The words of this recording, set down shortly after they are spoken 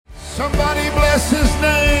Somebody bless his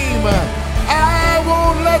name. I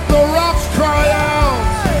won't let the rocks cry out.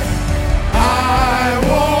 I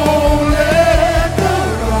won't let the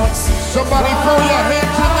rocks. Somebody throw your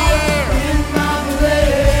hands in the air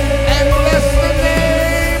and bless the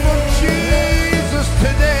name of Jesus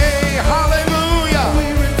today. Hallelujah. We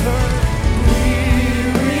return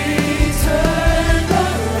the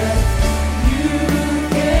breath you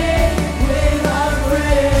gave with our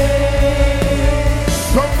praise.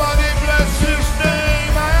 Somebody bless his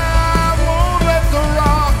name. I won't let the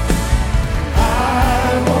rocks. I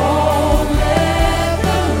won't let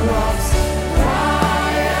the rocks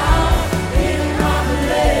cry out in my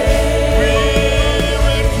place. We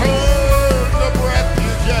return the breath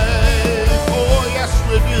you gave. Oh, yes,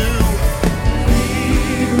 we do. We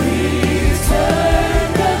return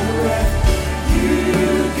the breath you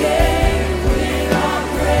gave with our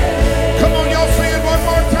praise. Come on, y'all sing it one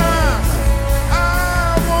more time. I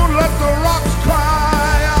won't let the rocks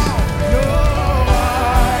cry out. No,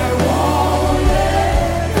 I won't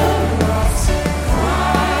let the rocks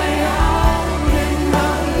cry out in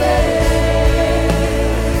my place.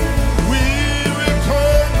 We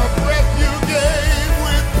return the breath you gave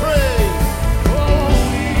with praise. Oh,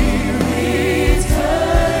 we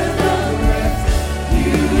return the breath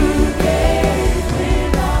you gave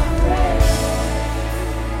with our praise.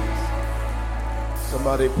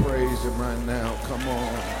 Somebody praise him right now. Come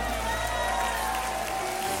on.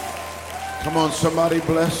 Come on, somebody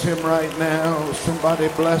bless him right now. Somebody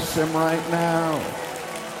bless him right now.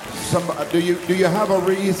 Somebody, do you have a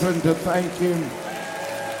reason to thank him?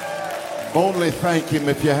 Only thank him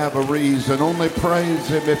if you have a reason. Only praise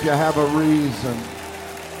him if you have a reason.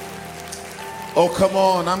 Oh, come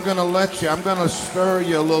on. I'm going to let you. I'm going to stir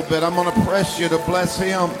you a little bit. I'm going to press you to bless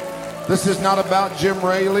him. This is not about Jim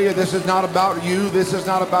Raley. This is not about you. This is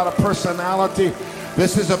not about a personality.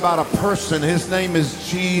 This is about a person. His name is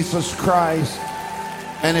Jesus Christ.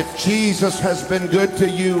 And if Jesus has been good to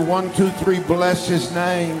you, 1, 2, 3, bless his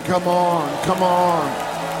name. Come on. Come on.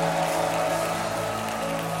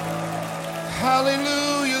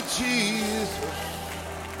 Hallelujah, Jesus.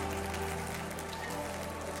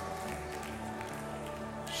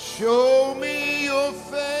 Show me your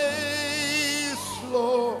face,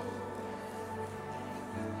 Lord.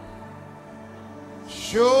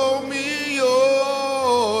 Show me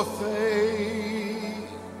your face.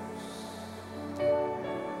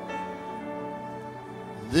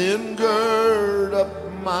 Then gird up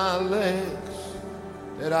my legs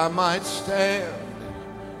that I might stand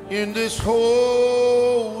in this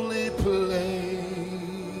holy place.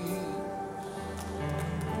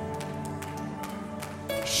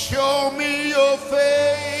 Show me your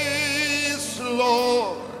face,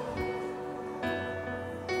 Lord.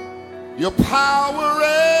 Your power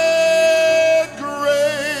and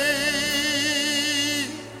grace.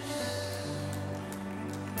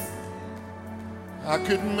 I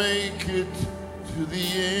could make it to the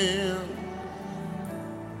end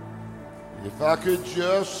if I could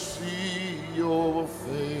just see your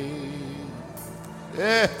face.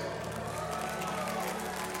 Yeah.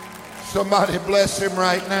 Somebody bless him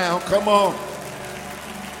right now. Come on.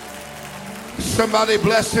 Somebody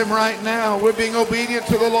bless him right now. We're being obedient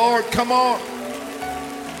to the Lord. Come on.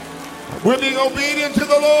 We're being obedient to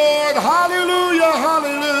the Lord. Hallelujah,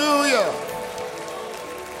 hallelujah.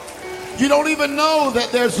 You don't even know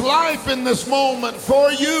that there's life in this moment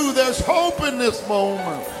for you. There's hope in this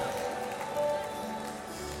moment.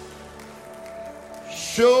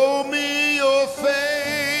 Show me your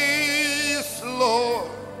face, Lord.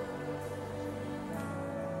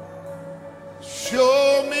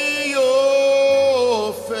 Show me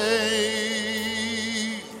your face.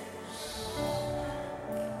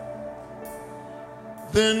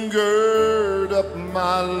 Then gird up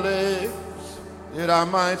my legs that I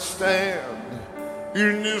might stand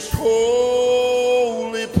in this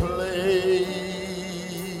holy place.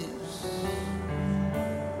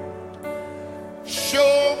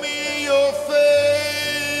 Show me your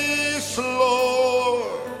face,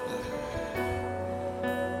 Lord.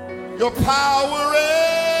 Your power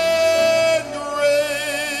and grace.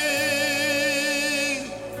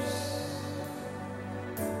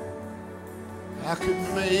 I could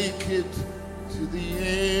make it to the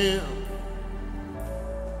end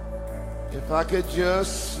if I could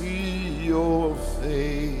just see your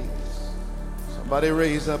face. Somebody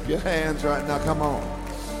raise up your hands right now. Come on.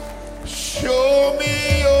 Show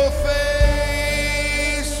me your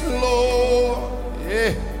face, Lord.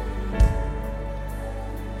 Yeah.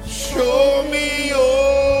 Show me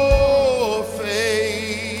your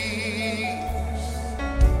face.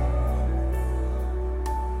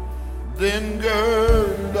 Then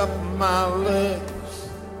gird up my legs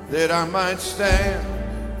that I might stand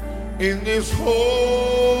in this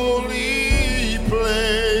holy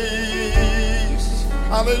place.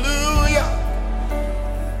 Hallelujah.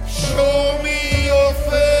 Show me your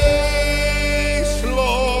face,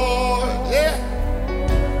 Lord. Yeah.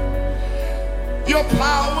 Your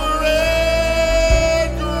power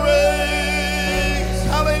and grace.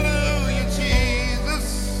 Hallelujah, Jesus.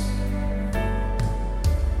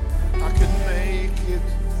 I could make it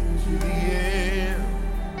to the end.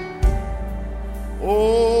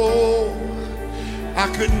 Oh, I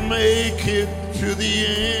could make it to the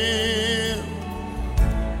end.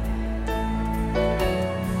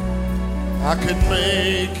 I could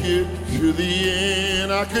make it to the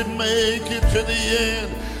end. I could make it to the end.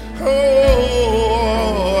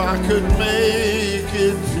 Oh, I could make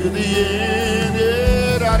it to the end.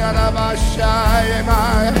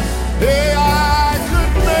 Yeah, I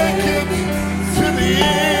could make it to the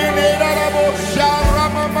end.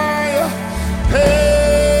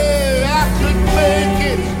 Hey, I could make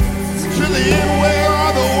it to the end. Where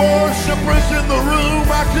are the worshipers in the room?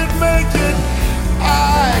 I could make it.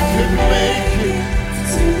 I could make it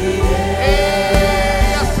to the end.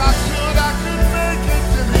 Yes, I could. I could make it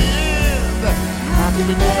to the end. I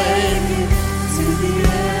could make it to the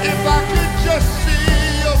end. If I could just see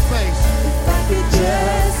your face. If I could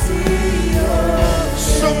just see your face.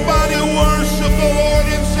 Somebody worship the Lord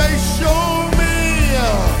and say, show me.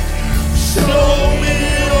 Show me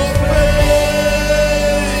your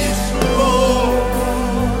face, Lord.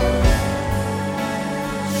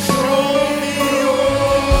 Show me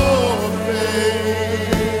your face.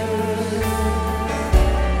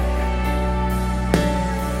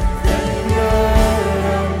 Thank God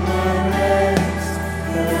on my rest,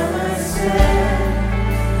 that I might stand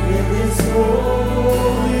in this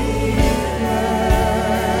holy place.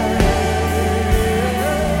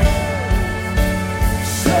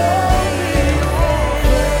 Show me your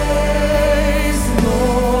face,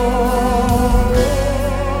 Lord.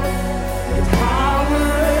 Your power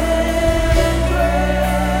and grace.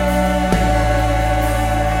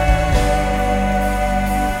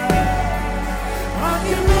 I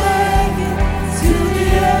can make it to the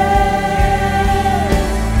end.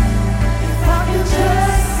 If I could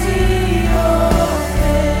just see your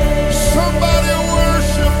face. Somebody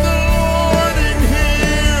worship the Lord in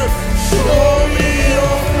here. Show me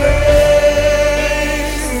your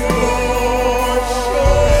face, Lord.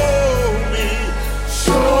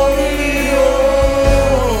 Show me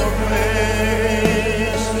your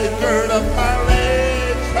face. Then gird up my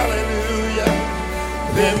legs, hallelujah.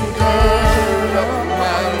 Then gird up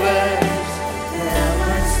my legs, that I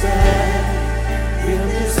might stand in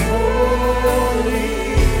this holy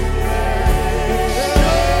place.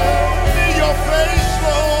 Show me your face,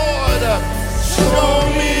 Lord. Show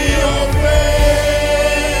me your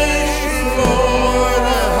face, Lord.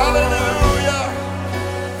 Hallelujah.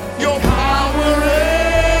 Your power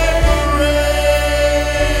and grace.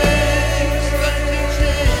 Thank you,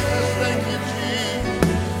 Jesus. Thank you,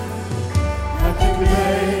 Jesus. I can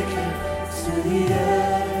make it to the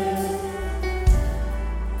end.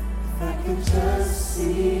 If I could just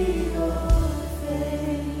see your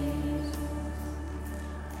face.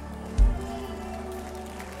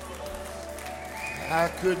 I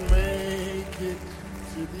could make it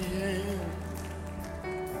to the end.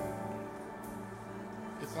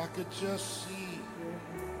 If I could just see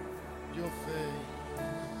your face.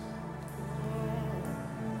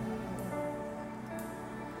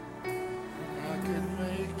 I could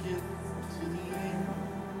make it to the end.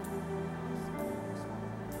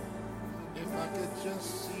 If I could just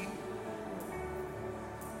see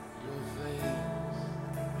your face.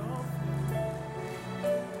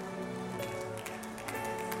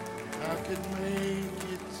 I could make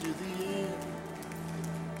it to the end.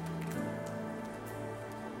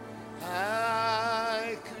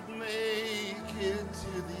 I could make it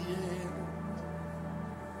to the end.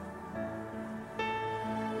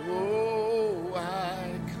 Oh, I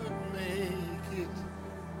could make it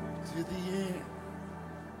to the end.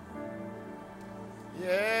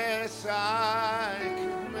 Yes, I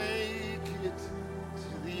could make it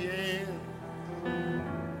to the end.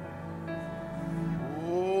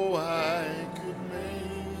 Oh, I could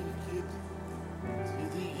make it to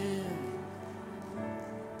the end.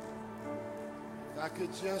 If I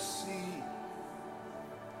could just see.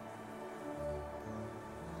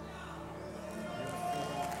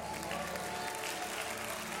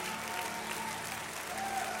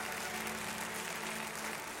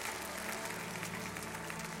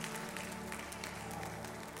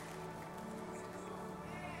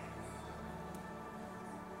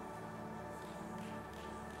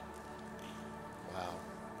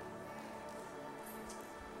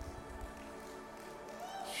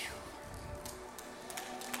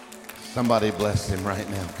 Somebody bless him right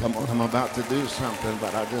now. Come on, I'm about to do something,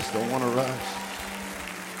 but I just don't want to rush.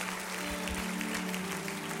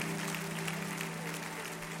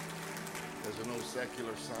 There's an old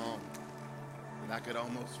secular song that I could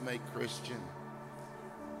almost make Christian.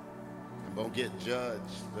 I won't get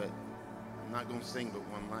judged, but I'm not going to sing but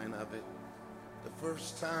one line of it. The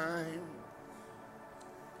first time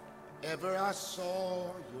ever I saw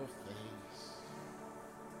your face,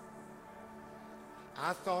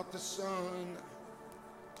 I thought the sun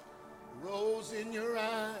rose in your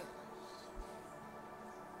eyes.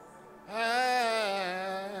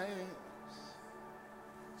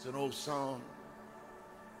 It's an old song.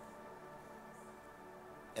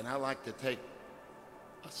 And I like to take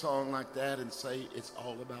a song like that and say it's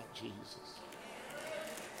all about Jesus.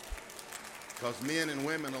 Because men and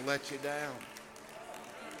women will let you down,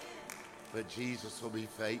 but Jesus will be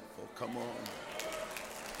faithful. Come on.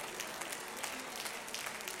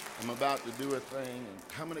 I'm about to do a thing.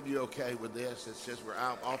 How many of you are okay with this? It's just we're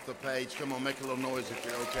out off the page. Come on, make a little noise if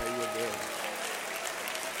you're okay with this.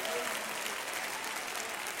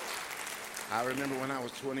 I remember when I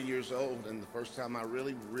was 20 years old, and the first time I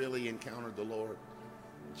really encountered the Lord,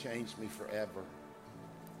 it changed me forever.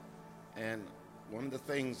 And one of the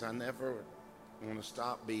things I never want to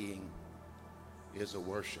stop being is a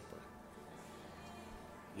worshiper.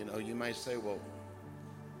 You know, you may say, well,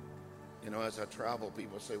 you know, as I travel,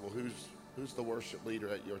 people say, well, who's the worship leader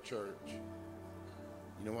at your church?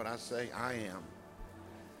 You know what I say? I am.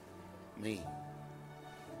 Me.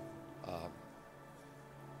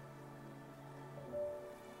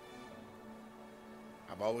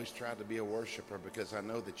 I've always tried to be a worshiper because I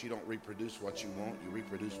know that you don't reproduce what you want, you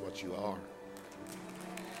reproduce what you are.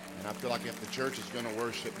 And I feel like if the church is going to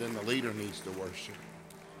worship, then the leader needs to worship.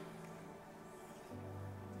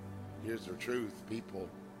 Here's the truth.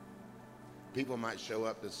 People might show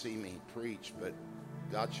up to see me preach, but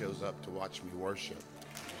God shows up to watch me worship.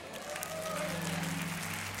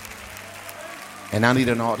 And I need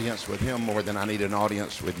an audience with him more than I need an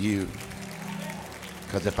audience with you.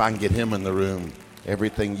 Because if I can get him in the room,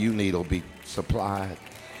 everything you need will be supplied.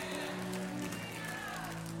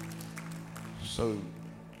 So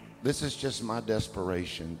this is just my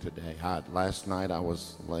desperation today. Last night I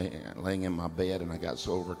was laying in my bed and I got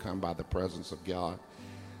so overcome by the presence of God.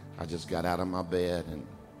 I just got out of my bed and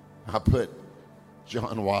I put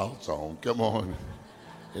John Wilde's on. Come on.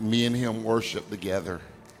 And me and him worship together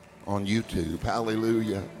on YouTube.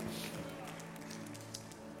 Hallelujah.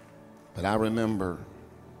 But I remember,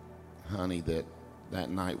 honey, that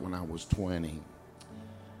night when I was 20,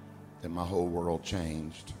 that my whole world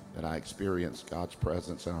changed, that I experienced God's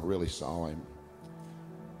presence and I really saw him.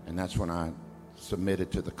 And that's when I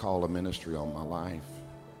submitted to the call of ministry on my life.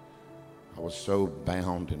 I was so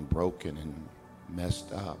bound and broken and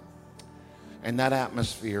messed up. And that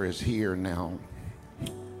atmosphere is here now.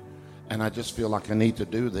 And I just feel like I need to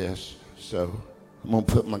do this. So I'm going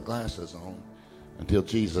to put my glasses on until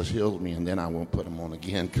Jesus heals me, and then I won't put them on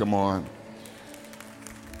again. Come on.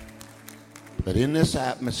 But in this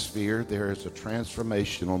atmosphere, there is a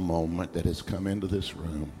transformational moment that has come into this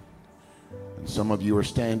room. And some of you are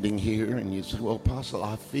standing here and you say, well, Apostle,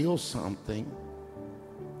 I feel something.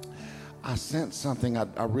 I sense something.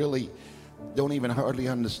 I really don't even hardly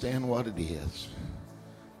understand what it is.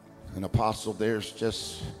 And Apostle,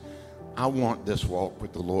 I want this walk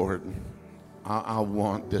with the Lord. I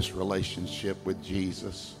want this relationship with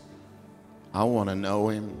Jesus. I want to know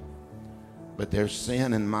him. But there's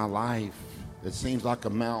sin in my life that seems like a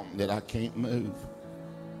mountain that I can't move.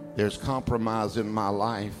 There's compromise in my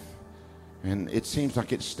life, and it seems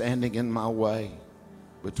like it's standing in my way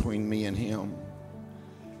between me and him.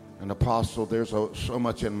 And Apostle, there's so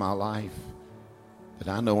much in my life that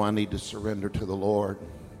I know I need to surrender to the Lord.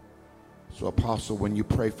 So Apostle, when you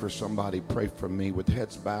pray for somebody, pray for me with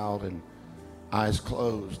heads bowed and eyes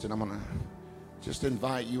closed. And I'm going to just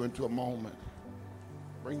invite you into a moment.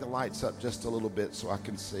 Bring the lights up just a little bit so I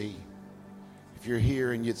can see. If you're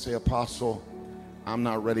here and you'd say, Apostle, I'm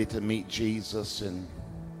not ready to meet Jesus, and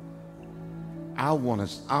I want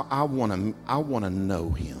to know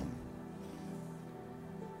him.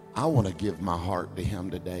 I want to give my heart to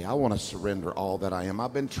him today. I want to surrender all that I am.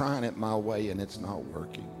 I've been trying it my way and it's not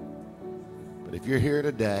working. But if you're here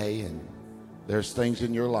today and there's things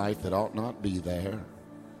in your life that ought not be there,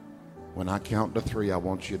 when I count to 3, I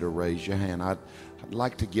want you to raise your hand. I'd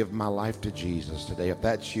like to give my life to Jesus today. If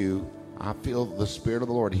that's you, I feel the Spirit of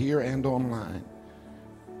the Lord here and online.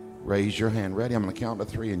 Raise your hand. Ready? I'm going to count to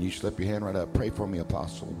 3 and you slip your hand right up. Pray for me,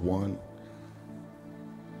 Apostle. 1.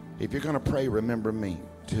 If you're going to pray, remember me.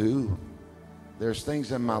 2. There's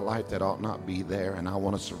things in my life that ought not be there, and I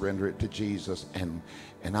want to surrender it to Jesus, and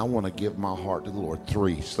I want to give my heart to the Lord.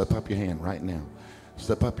 3, slip up your hand right now.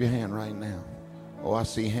 Slip up your hand right now. Oh, I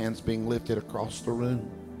see hands being lifted across the room.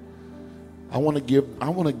 I want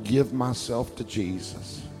to give myself to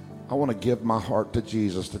Jesus. I want to give my heart to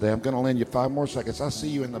Jesus today. I'm going to lend you 5 more seconds. I see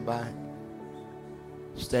you in the back.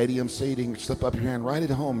 Stadium seating, slip up your hand. Right at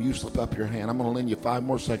home, you slip up your hand. I'm going to lend you 5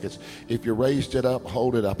 more seconds. If you raised it up,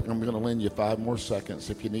 hold it up. I'm going to lend you 5 more seconds.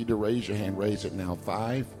 If you need to raise your hand, raise it now.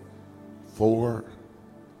 5, 4,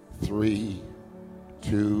 3,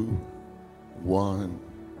 2, 1,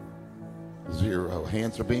 0.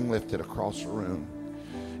 Hands are being lifted across the room.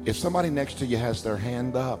 If somebody next to you has their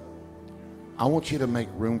hand up, I want you to make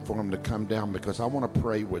room for them to come down, because I want to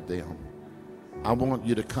pray with them. I want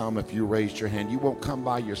you to come if you raised your hand. You won't come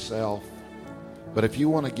by yourself. But if you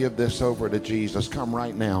want to give this over to Jesus, come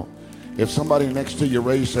right now. If somebody next to you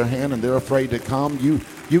raised their hand and they're afraid to come, you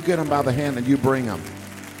get them by the hand and you bring them.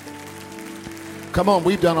 Come on,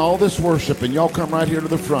 we've done all this worship, and y'all come right here to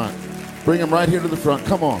the front. Bring them right here to the front.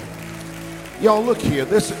 Come on. Y'all look here.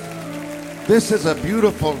 This is a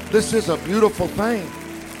beautiful thing.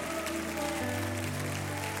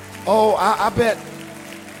 Oh,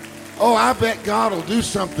 I bet God will do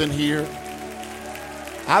something here.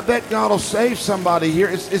 I bet God will save somebody here.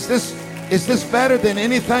 Is this better than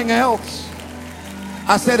anything else?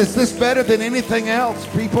 I said, is this better than anything else?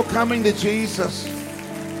 People coming to Jesus.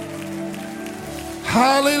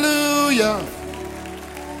 Hallelujah.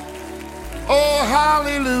 Oh,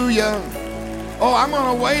 hallelujah. Oh, I'm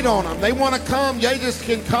going to wait on them. They want to come. They just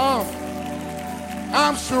can come.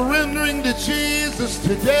 I'm surrendering to Jesus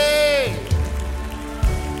today.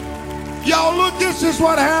 Y'all, look, this is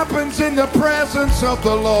what happens in the presence of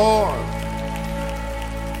the Lord.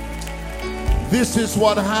 This is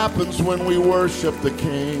what happens when we worship the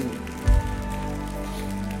King.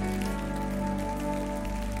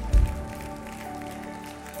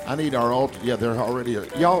 I need our altar. Yeah, they're already.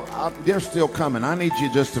 Y'all, they're still coming. I need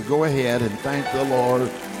you just to go ahead and thank the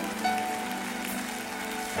Lord.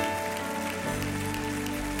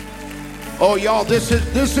 Oh, y'all, this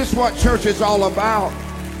is what church is all about.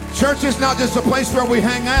 Church is not just a place where we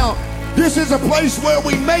hang out. This is a place where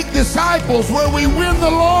we make disciples, where we win the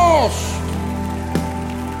lost.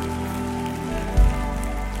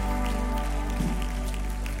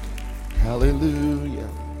 Hallelujah.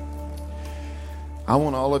 I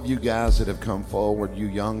want all of you guys that have come forward, you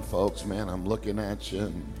young folks, man, I'm looking at you.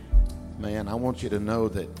 And man, I want you to know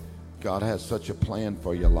that God has such a plan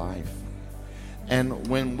for your life. And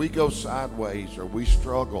when we go sideways, or we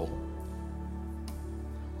struggle,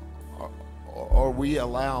 or we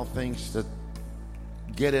allow things to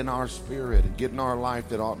get in our spirit and get in our life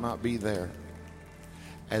that ought not be there,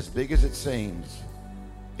 as big as it seems,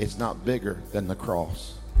 it's not bigger than the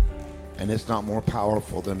cross, and it's not more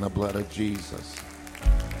powerful than the blood of Jesus.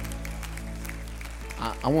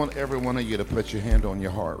 I want every one of you to put your hand on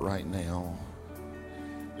your heart right now,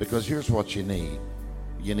 because here's what you need.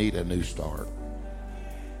 You need a new start.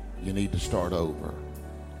 You need to start over.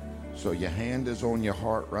 So your hand is on your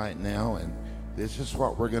heart right now, and this is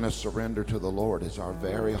what we're going to surrender to the Lord, is our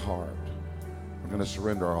very heart. We're going to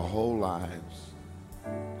surrender our whole lives.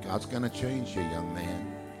 God's going to change you, young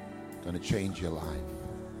man. He's going to change your life.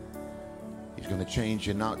 He's going to change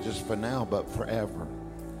you not just for now, but forever.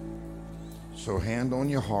 So hand on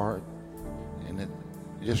your heart, and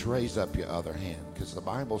just raise up your other hand, because the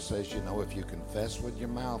Bible says, you know, if you confess with your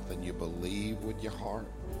mouth and you believe with your heart.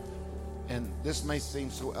 And this may seem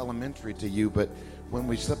so elementary to you, but when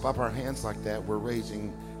we slip up our hands like that, we're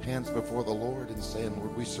raising hands before the Lord and saying,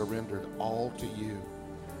 Lord, we surrendered all to you.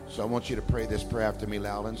 So I want you to pray this prayer after me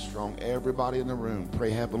loud and strong. Everybody in the room,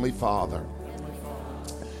 pray, Heavenly Father,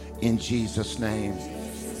 in Jesus' name,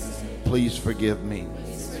 please forgive me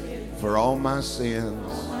for all my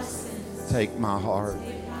sins. Take my heart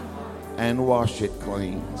and wash it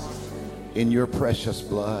clean in your precious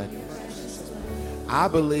blood. I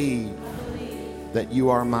believe that you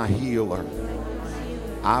are my healer.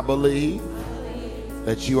 I believe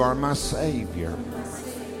that you are my Savior.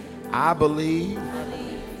 I believe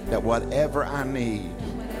that whatever I need,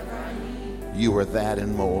 you are that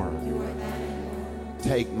and more.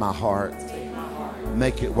 Take my heart,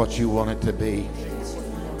 make it what you want it to be.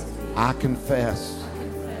 I confess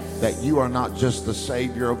that you are not just the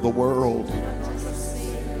Savior of the world.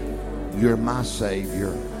 You're my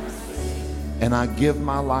Savior. And I give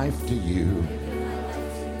my life to you.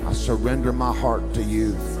 I surrender my heart to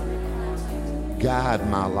you. Guide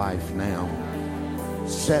my life now.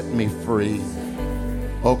 Set me free.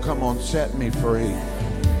 Oh, come on, set me free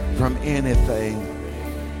from anything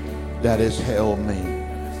that has held me.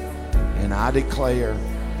 And I declare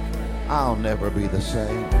I'll never be the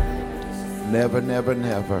same. Never, never,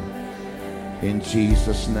 never. In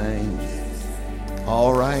Jesus' name.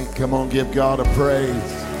 All right, come on, give God a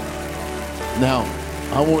praise. Now,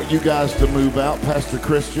 I want you guys to move out. Pastor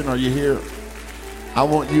Christian, are you here? I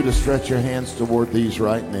want you to stretch your hands toward these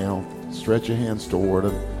right now. Stretch your hands toward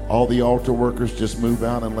them. All the altar workers, just move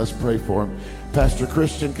out and let's pray for them. Pastor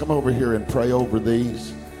Christian, come over here and pray over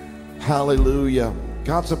these. Hallelujah.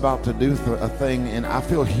 God's about to do a thing, and I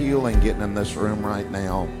feel healing getting in this room right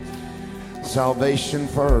now. Salvation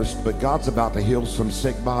first, but God's about to heal some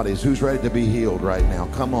sick bodies. Who's ready to be healed right now?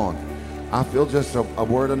 Come on. I feel just a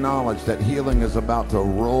word of knowledge that healing is about to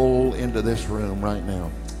roll into this room right now.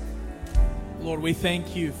 Lord, we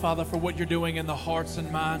thank you, Father, for what you're doing in the hearts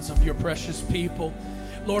and minds of your precious people.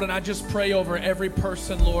 Lord, and I just pray over every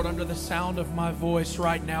person, Lord, under the sound of my voice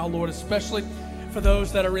right now, Lord, especially for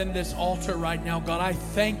those that are in this altar right now. God, I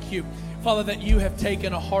thank you, Father, that you have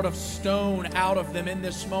taken a heart of stone out of them in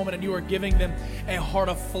this moment and you are giving them a heart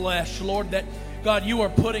of flesh. Lord, that God, you are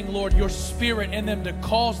putting, Lord, your spirit in them to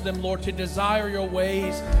cause them, Lord, to desire your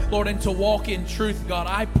ways, Lord, and to walk in truth, God.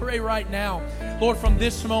 I pray right now, Lord, from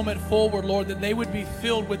this moment forward, Lord, that they would be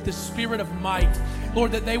filled with the spirit of might.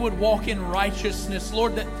 Lord, that they would walk in righteousness.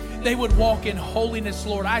 Lord, that they would walk in holiness,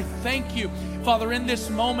 Lord. I thank you, Father, in this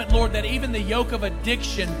moment, Lord, that even the yoke of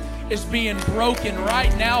addiction is being broken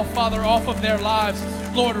right now, Father, off of their lives.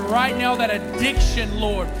 Lord, right now that addiction,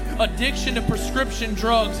 Lord, addiction to prescription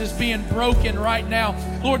drugs is being broken right now.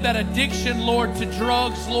 Lord, that addiction, Lord, to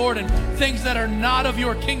drugs, Lord, and things that are not of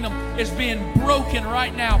your kingdom is being broken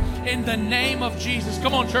right now in the name of Jesus.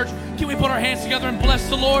 Come on, church. Can we put our hands together and bless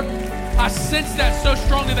the Lord? I sense that so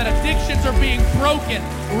strongly that addictions are being broken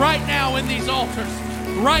right now in these altars.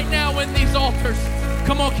 Right now in these altars.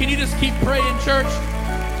 Come on, can you just keep praying, church?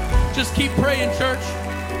 Just keep praying, church.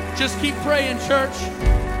 Just keep praying, church.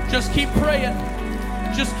 Just keep praying.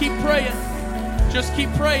 Just keep praying. Just keep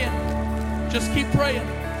praying. Just keep praying.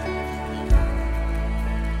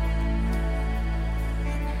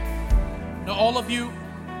 Now, all of you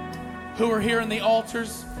who are here in the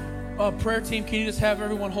altars, prayer team, can you just have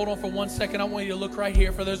everyone hold on for 1 second? I want you to look right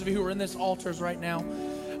here. For those of you who are in this altars right now,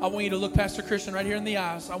 I want you to look Pastor Christian right here in the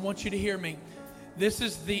eyes. I want you to hear me. This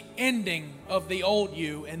is the ending of the old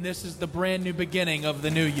you, and this is the brand new beginning of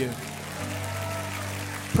the new you.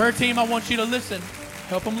 Prayer team, I want you to listen.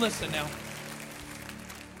 Help them listen now.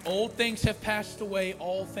 Old things have passed away.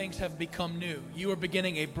 All things have become new. You are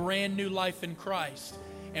beginning a brand new life in Christ,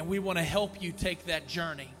 and we want to help you take that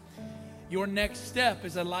journey. Your next step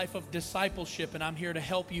is a life of discipleship, and I'm here to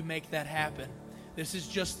help you make that happen. This is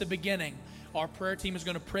just the beginning. Our prayer team is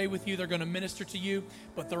going to pray with you. They're going to minister to you,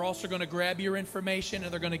 but they're also going to grab your information,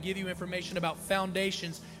 and they're going to give you information about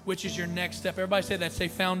foundations, which is your next step. Everybody say that. Say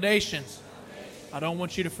foundations. I don't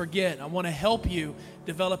want you to forget. I want to help you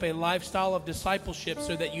develop a lifestyle of discipleship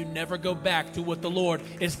so that you never go back to what the Lord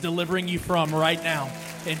is delivering you from right now.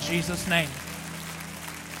 In Jesus' name.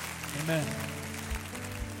 Amen.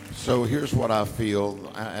 So here's what I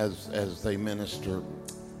feel as they minister.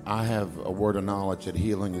 I have a word of knowledge that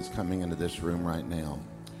healing is coming into this room right now.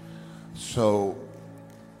 So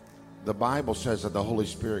the Bible says that the Holy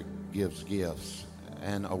Spirit gives gifts,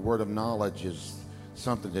 and a word of knowledge is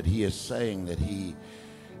something that he is saying that he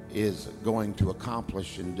is going to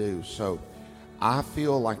accomplish and do. So I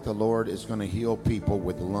feel like the Lord is going to heal people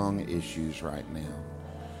with lung issues right now.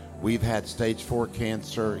 We've had stage 4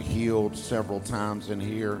 cancer healed several times in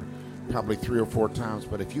here, probably 3 or 4 times.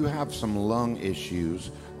 But if you have some lung issues,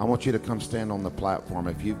 I want you to come stand on the platform.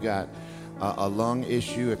 If you've got a lung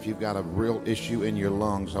issue, if you've got a real issue in your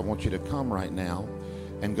lungs, I want you to come right now.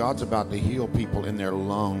 And God's about to heal people in their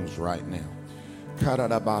lungs right now.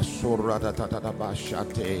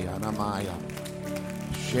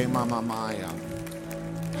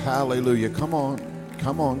 Hallelujah. Come on.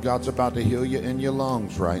 Come on. God's about to heal you in your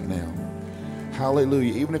lungs right now.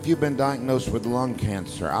 Hallelujah. Even if you've been diagnosed with lung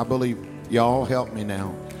cancer, I believe, y'all help me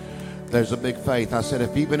now. There's a big faith. I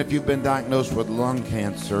said, even if you've been diagnosed with lung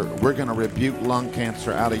cancer, we're going to rebuke lung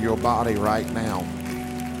cancer out of your body right now.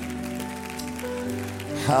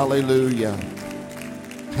 Hallelujah.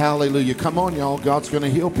 Hallelujah. Come on, y'all. God's going to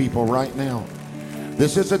heal people right now.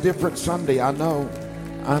 This is a different Sunday. I know.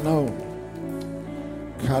 I know.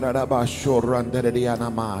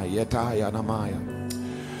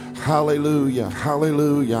 Hallelujah.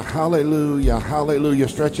 Hallelujah. Hallelujah. Hallelujah.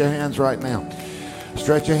 Stretch your hands right now.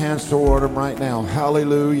 Stretch your hands toward him right now.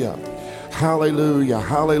 Hallelujah. Hallelujah.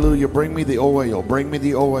 Hallelujah. Bring me the oil. Bring me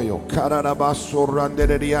the oil.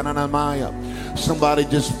 Somebody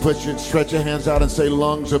just stretch your hands out and say,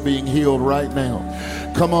 lungs are being healed right now.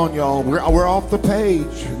 Come on, y'all. We're off the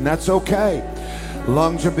page, and that's okay.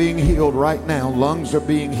 Lungs are being healed right now. Lungs are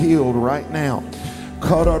being healed right now.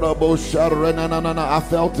 I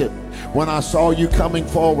felt it when I saw you coming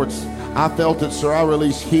forwards. I felt it, sir. I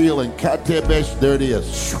release healing. There it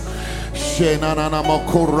is. I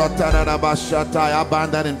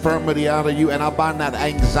bind that infirmity out of you, and I bind that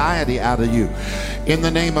anxiety out of you in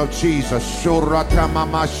the name of Jesus.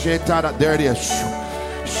 There it is.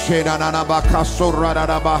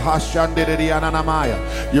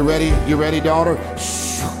 You ready? You ready, daughter?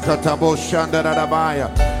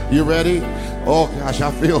 You ready? Oh gosh,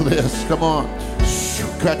 I feel this. Come on.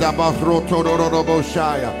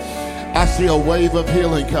 I see a wave of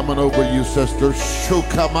healing coming over you, sister. I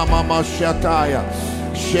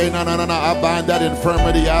bind that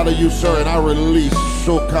infirmity out of you, sir, and I release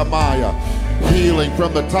healing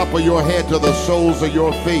from the top of your head to the soles of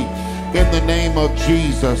your feet in the name of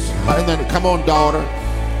Jesus. And then, come on, daughter.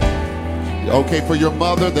 Okay, for your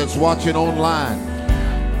mother that's watching online.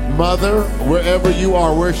 Mother, wherever you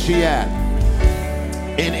are, where's she at?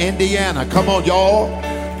 In Indiana. Come on, y'all.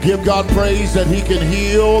 Give God praise that he can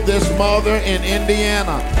heal this mother in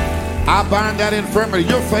Indiana. I bind that infirmity.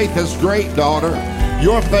 Your faith is great, daughter.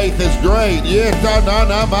 Your faith is great. Yes,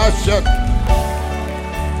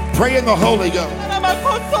 pray in the Holy Ghost.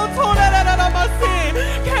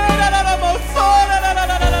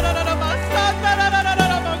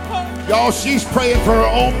 Y'all, she's praying for her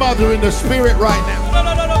own mother in the spirit right now.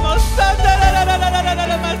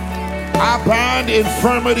 I bind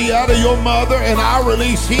infirmity out of your mother, and I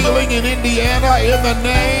release healing in Indiana in the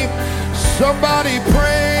name. Somebody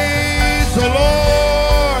praise the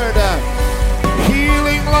Lord.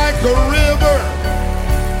 Healing like a river.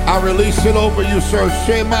 I release it over you, sir.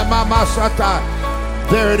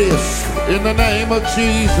 There it is. In the name of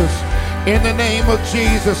Jesus. In the name of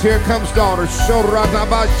Jesus. Here comes daughter.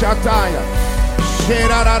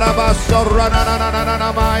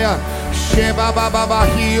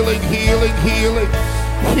 Healing, healing, healing,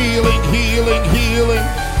 healing, healing, healing,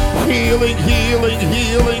 healing, healing,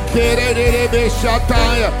 healing.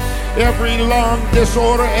 Every lung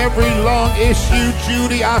disorder, every lung issue,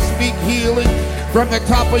 Judy, I speak healing from the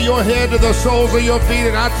top of your head to the soles of your feet,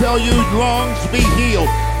 and I tell you, lungs be healed.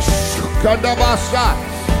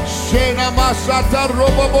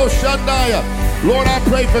 Lord, I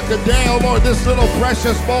pray for Cadell, Lord, this little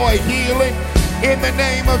precious boy, healing in the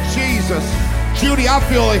name of Jesus. Judy, I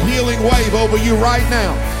feel a healing wave over you right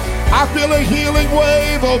now. I feel a healing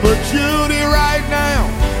wave over Judy right now.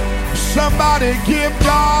 Somebody give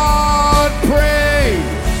God praise.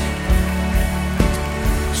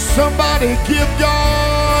 Somebody give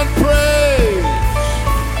God praise.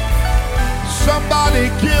 Somebody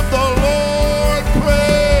give the Lord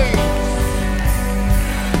praise.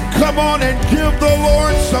 Come on and give the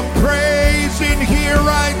Lord some praise in here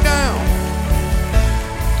right now.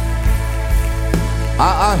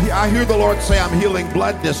 I hear the Lord say, I'm healing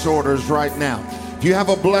blood disorders right now. If you have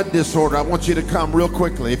a blood disorder, I want you to come real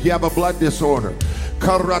quickly. If you have a blood disorder,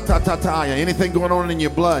 anything going on in your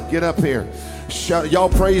blood, get up here. Y'all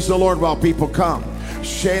praise the Lord while people come.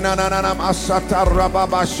 Y'all,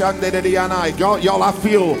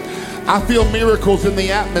 I feel miracles in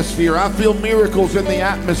the atmosphere. I feel miracles in the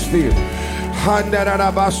atmosphere. Come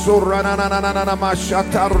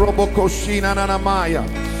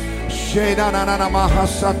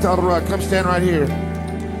stand right here.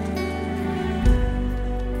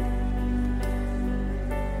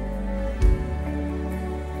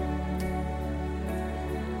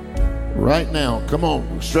 Right now, come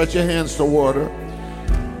on, stretch your hands to water.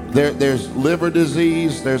 There's liver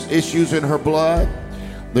disease, there's issues in her blood.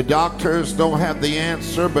 The doctors don't have the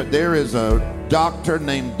answer, but there is a doctor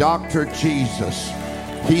named Dr. Jesus.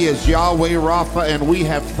 He is Yahweh Rapha, and we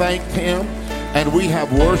have thanked him, and we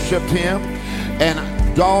have worshiped him. And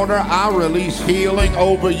daughter, I release healing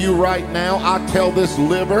over you right now. I tell this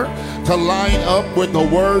liver to line up with the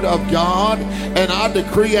word of God, and I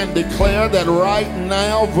decree and declare that right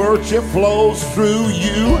now virtue flows through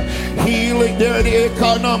you. Healing, there it is,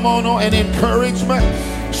 and encouragement.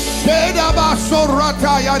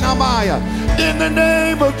 In the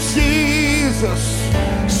name of Jesus.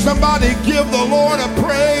 Somebody give the Lord a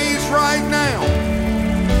praise right now.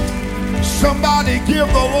 Somebody give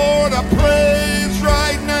the Lord a praise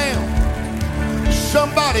right now.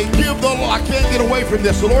 Somebody give the Lord. I can't get away from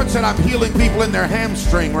this. The Lord said I'm healing people in their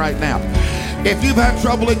hamstring right now. If you've had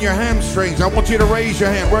trouble in your hamstrings, I want you to raise your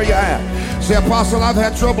hand. Where you at? Say, Apostle, I've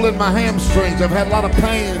had trouble in my hamstrings. I've had a lot of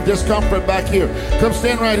pain and discomfort back here. Come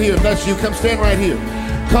stand right here. If that's you, come stand right here.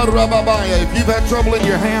 If you've had trouble in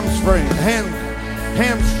your hamstrings,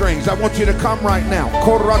 I want you to come right now.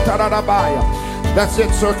 That's it,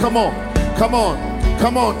 sir. Come on. Come on.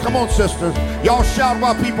 Come on. Come on, sisters. Y'all shout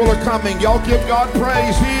while people are coming. Y'all give God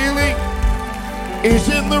praise. Healing is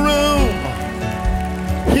in the room.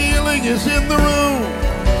 Healing is in the room.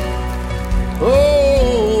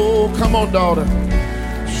 Oh, come on, daughter.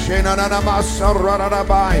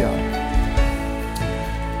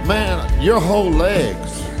 Man, your whole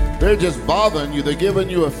legs, they're just bothering you. They're giving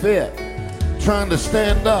you a fit, trying to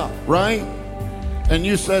stand up, right? And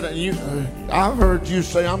you said, I've heard you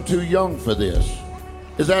say, I'm too young for this.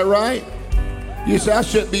 Is that right? You say, I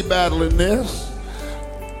shouldn't be battling this.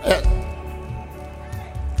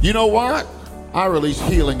 You know what? I release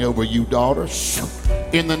healing over you, daughter,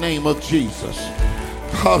 in the name of Jesus.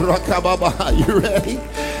 You ready?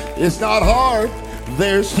 It's not hard.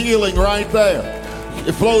 There's healing right there.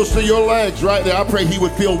 It flows to your legs right there. I pray he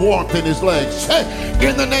would feel warmth in his legs.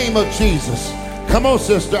 In the name of Jesus. Come on,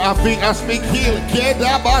 sister. I speak healing.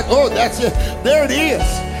 Oh, that's it. There it is.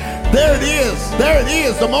 There it is. There it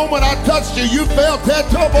is. The moment I touched you, you felt that.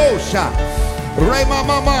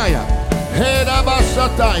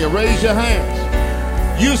 Raise your hands.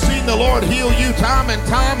 You've seen the Lord heal you time and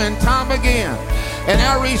time and time again. And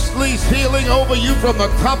I release healing over you from the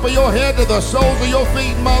top of your head to the soles of your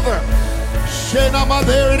feet, mother.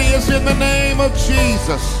 There it is in the name of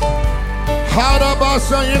Jesus. In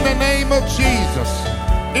the name of Jesus.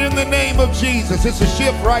 In the name of Jesus. It's a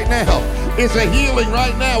shift right now. It's a healing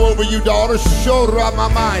right now over you, daughter. Somebody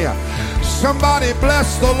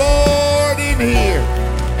bless the Lord in here.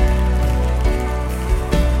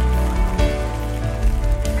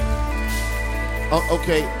 Oh,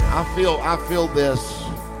 okay, I feel this.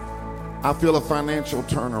 I feel a financial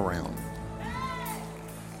turnaround.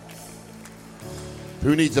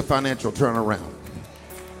 Who needs a financial turnaround?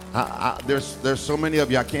 There's so many of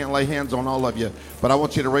you, I can't lay hands on all of you, but I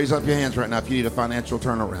want you to raise up your hands right now if you need a financial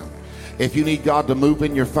turnaround. If you need God to move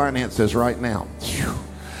in your finances right now.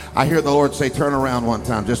 I hear the Lord say, turn around one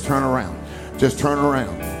time. Just turn around. Just turn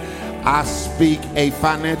around. I speak a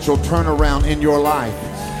financial turnaround in your life.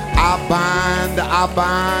 I bind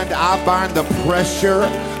the pressure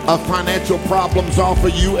of financial problems off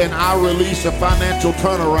of you, and I release a financial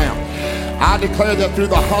turnaround. I declare that through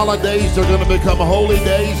the holidays, they're going to become holy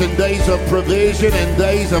days and days of provision and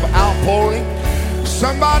days of outpouring.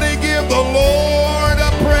 Somebody give the Lord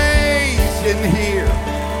a praise in here.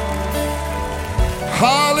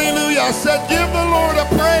 Hallelujah. I said, give the Lord a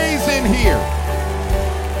praise in here.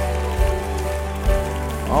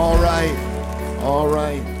 All right. All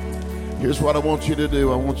right. Here's what I want you to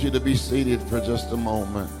do. I want you to be seated for just a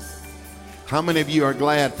moment. How many of you are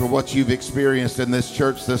glad for what you've experienced in this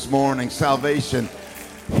church this morning? Salvation,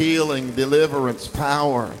 healing, deliverance,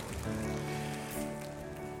 power.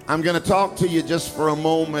 I'm going to talk to you just for a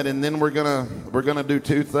moment, and then we're going to do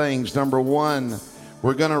two things. Number one,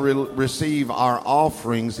 we're going to receive our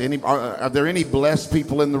offerings. Are there any blessed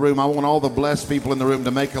people in the room? I want all the blessed people in the room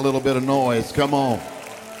to make a little bit of noise. Come on.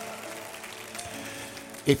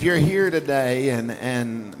 If you're here today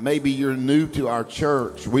and maybe you're new to our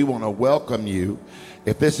church, we want to welcome you.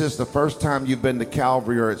 If this is the first time you've been to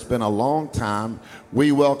Calvary or it's been a long time,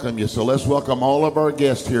 we welcome you. So let's welcome all of our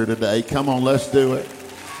guests here today. Come on, let's do it.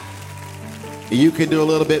 You can do a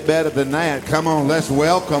little bit better than that. Come on, let's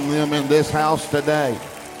welcome them in this house today.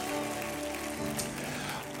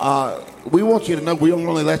 We want you to know we don't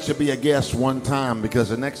only let you be a guest one time, because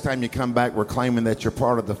the next time you come back, we're claiming that you're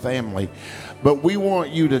part of the family. But we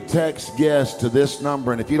want you to text guests to this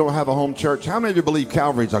number. And if you don't have a home church, how many of you believe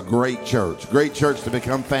Calvary's a great church to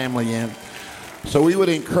become family in? So we would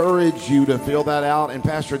encourage you to fill that out. And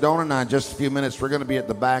Pastor Don and I, in just a few minutes, we're going to be at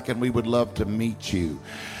the back, and we would love to meet you.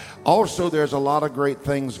 Also, there's a lot of great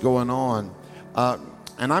things going on.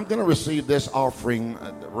 And I'm going to receive this offering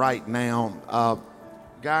right now.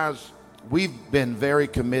 Guys, we've been very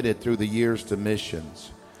committed through the years to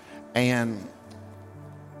missions. And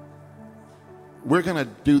we're going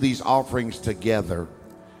to do these offerings together.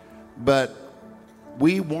 But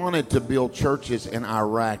we wanted to build churches in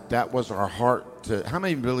Iraq. That was our heart. How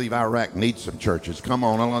many believe Iraq needs some churches? Come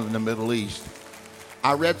on, all in the Middle East.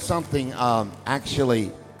 I read something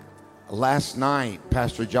actually last night.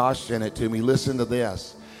 Pastor Josh sent it to me. Listen to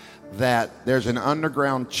this. That there's an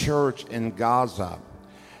underground church in Gaza.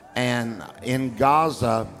 And in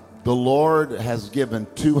Gaza, the Lord has given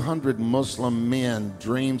 200 Muslim men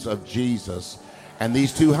dreams of Jesus. And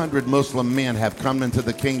these 200 Muslim men have come into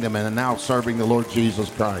the kingdom and are now serving the Lord Jesus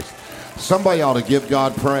Christ. Somebody ought to give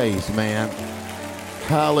God praise, man.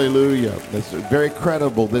 Hallelujah. It's very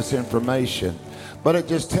credible, this information. But it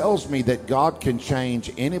just tells me that God can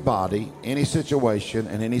change anybody, any situation,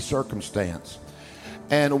 and any circumstance.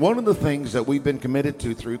 And one of the things that we've been committed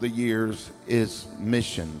to through the years is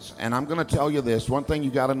missions. And I'm going to tell you this, one thing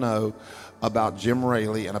you got to know about Jim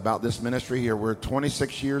Raley and about this ministry here. We're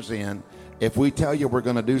 26 years in. If we tell you we're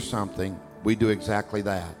going to do something, we do exactly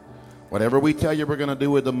that. Whatever we tell you we're going to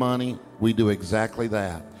do with the money, we do exactly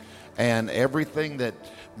that. And everything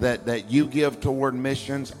that you give toward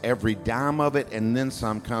missions, every dime of it and then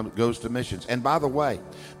some goes to missions. And by the way,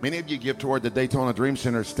 many of you give toward the Daytona Dream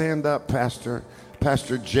Center. Stand up, Pastor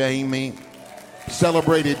Jamie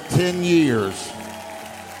celebrated 10 years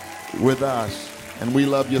with us, and we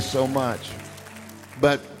love you so much.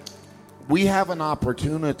 But we have an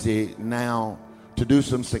opportunity now to do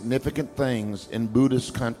some significant things in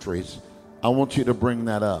Buddhist countries. I want you to bring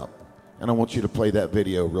that up, and I want you to play that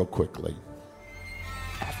video real quickly.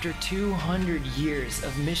 After 200 years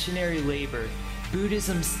of missionary labor,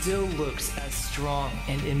 Buddhism still looks as strong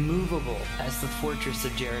and immovable as the fortress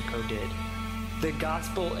of Jericho did. The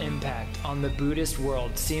gospel impact on the Buddhist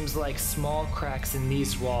world seems like small cracks in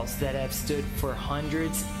these walls that have stood for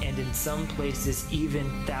hundreds and in some places even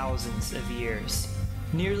thousands of years.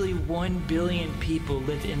 Nearly 1 billion people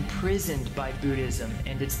live imprisoned by Buddhism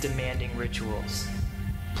and its demanding rituals.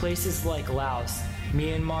 Places like Laos,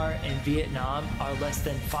 Myanmar, and Vietnam are less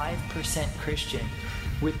than 5% Christian,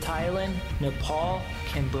 with Thailand, Nepal,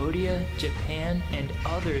 Cambodia, Japan, and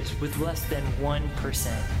others with less than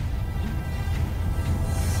 1%.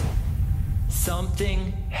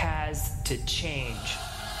 Something has to change.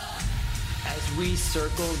 As we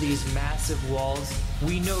circle these massive walls,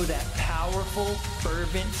 we know that powerful,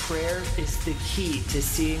 fervent prayer is the key to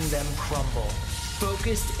seeing them crumble.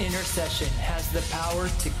 Focused intercession has the power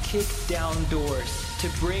to kick down doors, to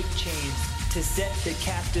break chains, to set the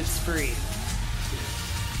captives free.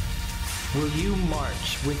 Will you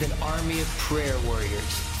march with an army of prayer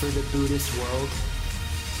warriors for the Buddhist world?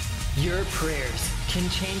 Your prayers can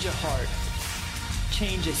change a heart,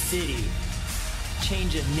 change a city,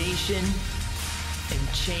 change a nation,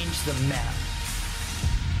 and change the map.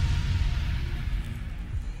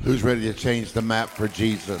 Who's ready to change the map for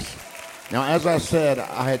Jesus? Now, as I said,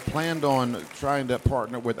 I had planned on trying to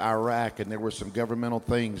partner with Iraq, and there were some governmental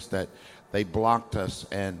things that they blocked us.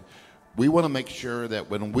 And we want to make sure that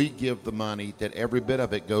when we give the money, that every bit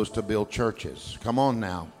of it goes to build churches. Come on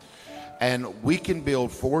now. And we can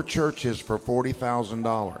build 4 churches for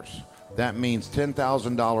 $40,000. That means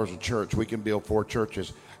 $10,000 a church. We can build 4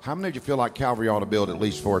 churches. How many of you feel like Calvary ought to build at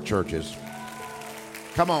least 4 churches?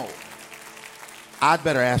 Come on. I'd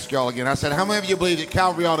better ask y'all again. I said, how many of you believe that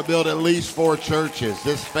Calvary ought to build at least 4 churches?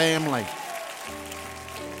 This family.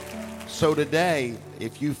 So today,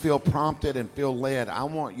 if you feel prompted and feel led, I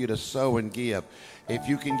want you to sow and give. If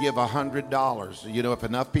you can give $100, you know, if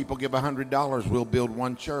enough people give $100, we'll build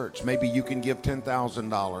 1 church. Maybe you can give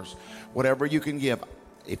 $10,000. Whatever you can give.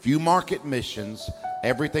 If you market missions,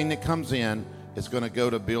 everything that comes in is going to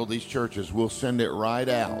go to build these churches. We'll send it right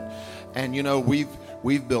out. And you know,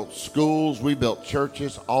 we've built schools, we built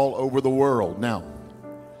churches all over the world. Now,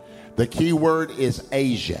 the key word is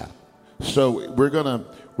Asia. So we're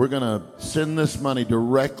gonna send this money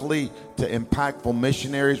directly to impactful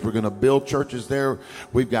missionaries. We're gonna build churches there.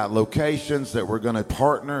 We've got locations that we're gonna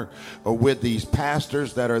partner with these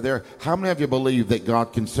pastors that are there. How many of you believe that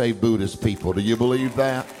God can save Buddhist people? Do you believe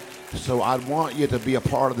that? So I want you to be a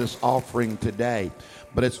part of this offering today.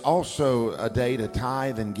 But it's also a day to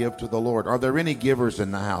tithe and give to the Lord. Are there any givers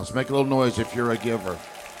in the house? Make a little noise if you're a giver.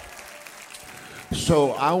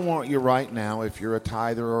 So I want you right now, if you're a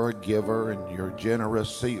tither or a giver and you're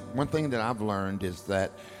generous, see, one thing that I've learned is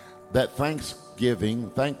that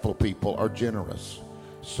thankful people are generous.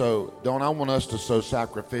 So I want us to sow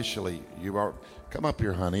sacrificially. Come up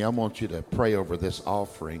here, honey. I want you to pray over this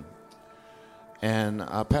offering. And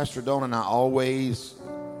Pastor Don and I always,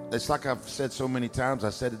 it's like I've said so many times, I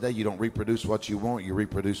said today, you don't reproduce what you want, you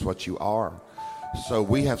reproduce what you are. So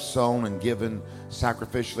we have sown and given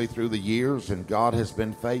sacrificially through the years, and God has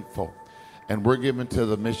been faithful. And we're giving to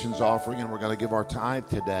the missions offering, and we're going to give our tithe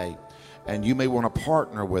today. And you may want to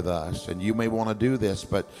partner with us, and you may want to do this.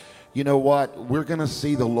 But you know what? We're going to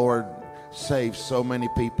see the Lord save so many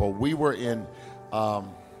people. We were in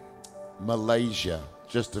Malaysia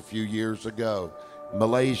just a few years ago.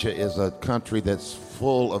 Malaysia is a country that's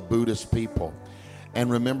full of Buddhist people.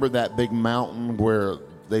 And remember that big mountain where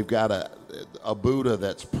they've got a Buddha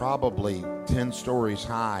that's probably 10 stories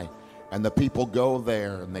high, and the people go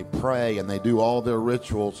there and they pray and they do all their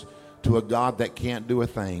rituals to a God that can't do a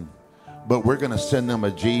thing. But we're going to send them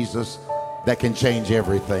a Jesus that can change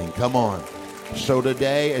everything. Come on. So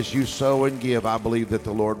today, as you sow and give, I believe that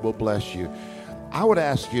the Lord will bless you. I would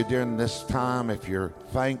ask you during this time, if you're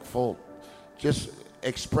thankful, just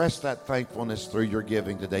express that thankfulness through your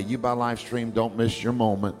giving today. You by live stream, don't miss your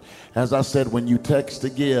moment. As I said, when you text to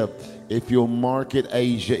give, if you'll mark it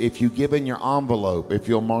Asia, if you give in your envelope, if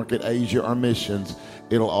you'll mark it Asia or missions,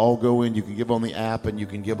 it'll all go in. You can give on the app and you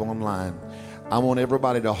can give online. I want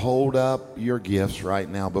everybody to hold up your gifts right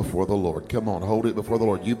now before the Lord. Come on, hold it before the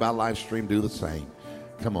Lord. You by live stream, do the same.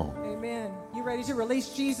 Come on. Amen. You ready to release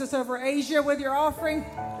Jesus over Asia with your offering?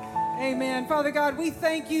 Amen. Father God, we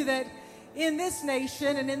thank you that in this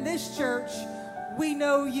nation and in this church, we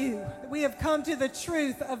know you. We have come to the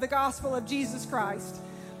truth of the gospel of Jesus Christ.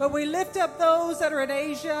 But we lift up those that are in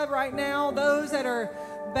Asia right now, those that are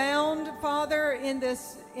bound, Father, in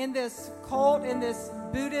this cult, in this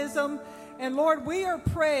Buddhism. And Lord, we are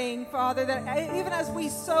praying, Father, that even as we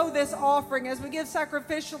sow this offering, as we give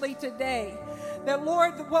sacrificially today, that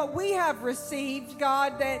Lord, what we have received,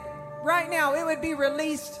 God, that right now it would be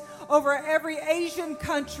released over every Asian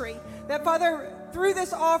country. That, Father, through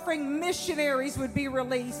this offering, missionaries would be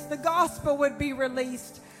released. The gospel would be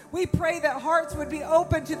released. We pray that hearts would be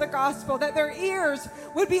open to the gospel, that their ears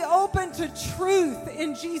would be open to truth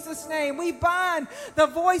in Jesus' name. We bind the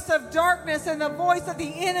voice of darkness and the voice of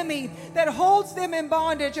the enemy that holds them in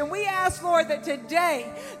bondage. And we ask, Lord, that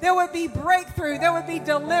today there would be breakthrough, there would be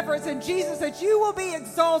deliverance. And Jesus, that you will be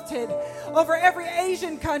exalted over every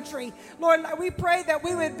Asian country. Lord, we pray that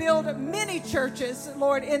we would build many churches,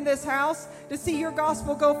 Lord, in this house to see your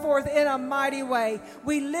gospel go forth in a mighty way.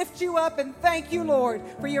 We lift you up and thank you, Lord,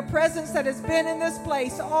 for your presence that has been in this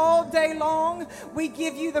place all day long. We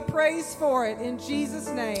give you the praise for it in Jesus'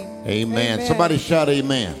 name. Amen. Somebody shout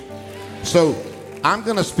amen. So I'm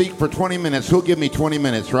going to speak for 20 minutes. Who'll give me 20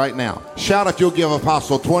 minutes right now? Shout if you'll give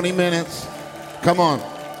Apostle 20 minutes. Come on.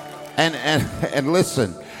 And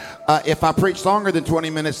listen, if I preach longer than 20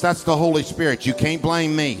 minutes, that's the Holy Spirit. You can't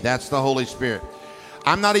blame me. That's the Holy Spirit.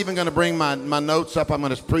 I'm not even going to bring my notes up. I'm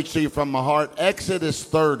going to preach to you from my heart. Exodus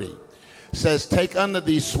 30 says, take unto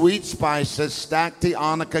these sweet spices, stacte,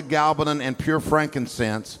 onycha, galbanum, and pure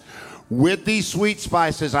frankincense. With these sweet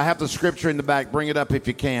spices, I have the scripture in the back. Bring it up if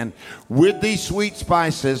you can. With these sweet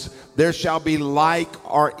spices, there shall be like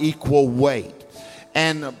or equal weight.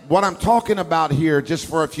 And what I'm talking about here, just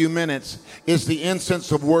for a few minutes, is the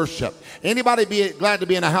incense of worship. Anybody be glad to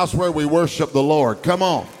be in a house where we worship the Lord? Come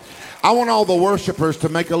on. I want all the worshipers to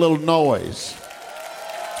make a little noise.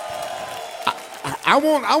 I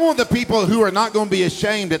want the people who are not going to be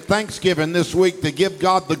ashamed at Thanksgiving this week to give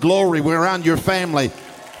God the glory around your family.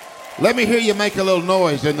 Let me hear you make a little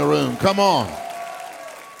noise in the room. Come on.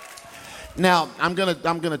 Now, I'm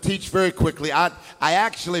gonna teach very quickly. I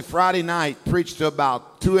actually Friday night preached to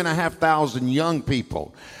about 2,500 young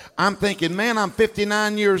people. I'm thinking, man, I'm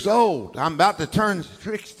 59 years old. I'm about to turn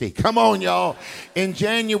 60. Come on, y'all, in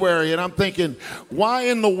January. And I'm thinking, why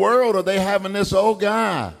in the world are they having this old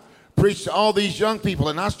guy preach to all these young people?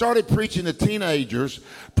 And I started preaching to teenagers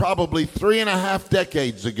probably 3.5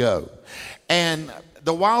 decades ago. And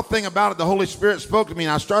the wild thing about it, the Holy Spirit spoke to me,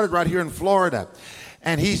 and I started right here in Florida.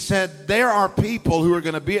 And he said, there are people who are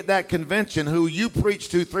going to be at that convention who you preached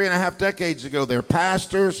to 3.5 decades ago. They're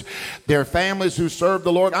pastors, they're families who serve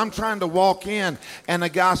the Lord. I'm trying to walk in, and a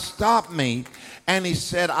guy stopped me, and he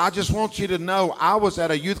said, I just want you to know I was at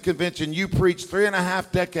a youth convention you preached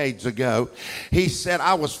 3.5 decades ago. He said,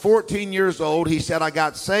 I was 14 years old. He said, I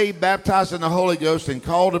got saved, baptized in the Holy Ghost, and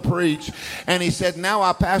called to preach. And he said, now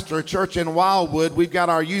I pastor a church in Wildwood. We've got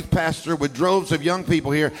our youth pastor with droves of young people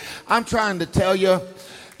here. I'm trying to tell you,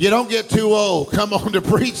 you don't get too old. Come on to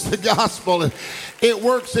preach the gospel. It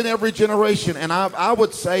works in every generation. And I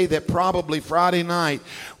would say that probably Friday night,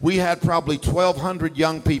 we had probably 1,200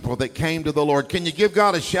 young people that came to the Lord. Can you give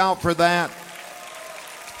God a shout for that?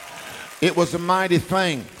 It was a mighty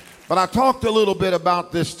thing. But I talked a little bit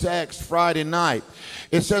about this text Friday night.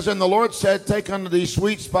 It says, and the Lord said, take unto these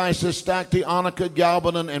sweet spices, stacte, onycha,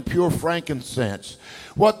 galbanum, and pure frankincense.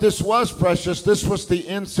 What this was, precious, this was the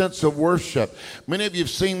incense of worship. Many of you have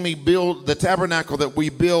seen me build the tabernacle that we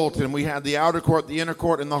built, and we had the outer court, the inner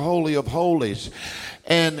court, and the Holy of Holies.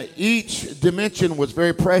 And each dimension was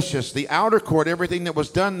very precious. The outer court, everything that was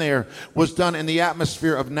done there was done in the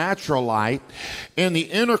atmosphere of natural light. In the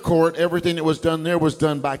inner court, everything that was done there was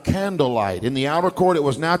done by candlelight. In the outer court, it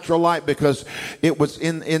was natural light because it was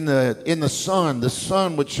in the sun. The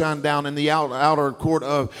sun would shine down in the outer court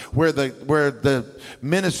of where the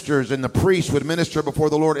ministers and the priests would minister before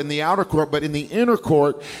the Lord in the outer court. But in the inner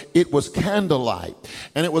court, it was candlelight.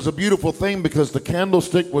 And it was a beautiful thing because the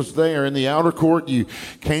candlestick was there in the outer court.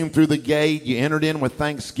 came through the gate. You entered in with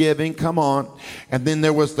thanksgiving. Come on. And then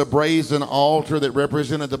there was the brazen altar that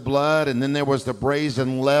represented the blood. And then there was the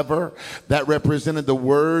brazen lever that represented the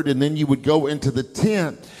word. And then you would go into the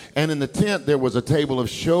tent. And in the tent, there was a table of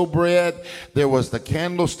showbread, there was the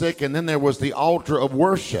candlestick, and then there was the altar of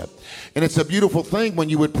worship. And it's a beautiful thing when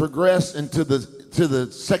you would progress into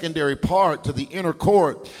the secondary part, to the inner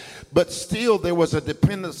court. But still, there was a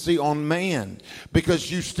dependency on man,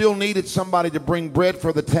 because you still needed somebody to bring bread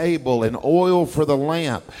for the table and oil for the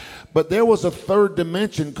lamp. But there was a third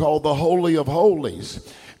dimension called the Holy of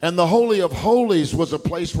Holies. And the Holy of Holies was a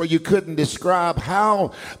place where you couldn't describe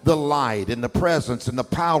how the light and the presence and the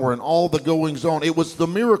power and all the goings on. It was the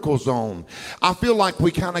miracle zone. I feel like we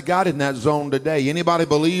kind of got in that zone today. Anybody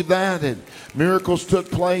believe that? And miracles took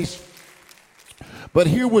place? But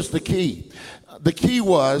here was the key. The key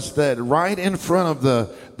was that right in front of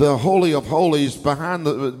the Holy of Holies,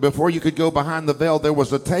 before you could go behind the veil, there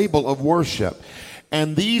was a table of worship.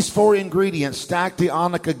 And these 4 ingredients, stacte,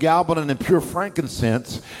 onycha, galbanum, and pure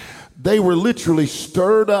frankincense, they were literally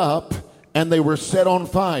stirred up and they were set on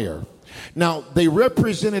fire. Now, they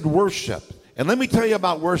represented worship. And let me tell you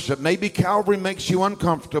about worship. Maybe Calvary makes you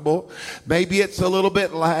uncomfortable. Maybe it's a little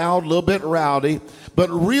bit loud, a little bit rowdy. But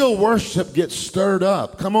real worship gets stirred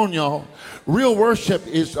up. Come on, y'all. Real worship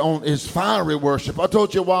is fiery worship. I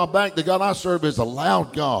told you a while back, the God I serve is a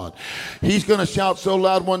loud God. He's going to shout so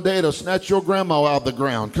loud one day it'll snatch your grandma out of the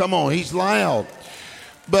ground. Come on, he's loud.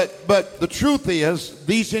 But the truth is,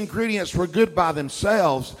 these ingredients were good by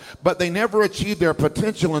themselves, but they never achieved their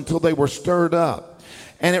potential until they were stirred up.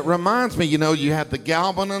 And it reminds me, you had the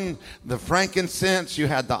galbanum, the frankincense, you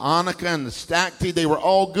had the onycha and the stacte. They were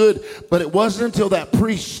all good, but it wasn't until that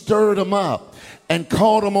priest stirred them up and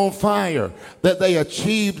caught them on fire that they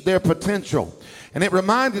achieved their potential. And it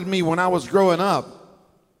reminded me when I was growing up,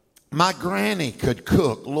 my granny could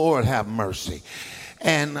cook. Lord have mercy.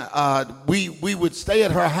 And we would stay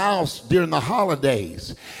at her house during the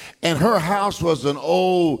holidays. And her house was an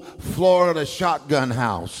old Florida shotgun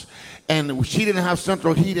house. And she didn't have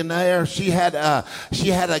central heat and air. She had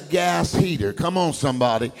a gas heater. Come on,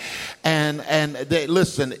 somebody. And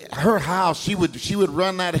listen, her house, she would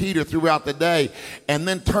run that heater throughout the day and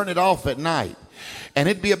then turn it off at night. And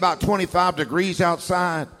it'd be about 25 degrees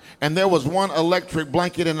outside. And there was one electric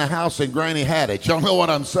blanket in the house, and Granny had it. Y'all know what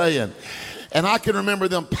I'm saying? And I can remember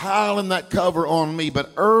them piling that cover on me.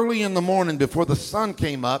 But early in the morning, before the sun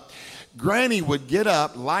came up, Granny would get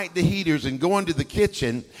up, light the heaters, and go into the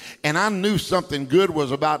kitchen, and I knew something good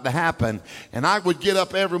was about to happen. And I would get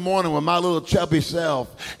up every morning with my little chubby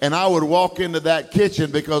self, and I would walk into that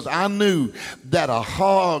kitchen because I knew that a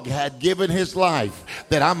hog had given his life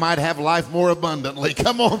that I might have life more abundantly.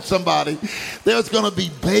 Come on, somebody. There's going to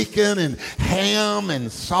be bacon and ham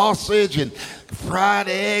and sausage and fried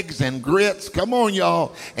eggs and grits. Come on,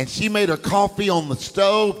 y'all. And she made her coffee on the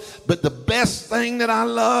stove. But the best thing that I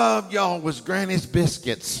loved, y'all, was Granny's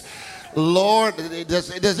biscuits. Lord,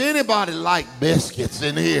 does anybody like biscuits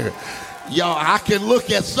in here? Y'all, I can look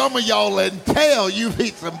at some of y'all and tell you've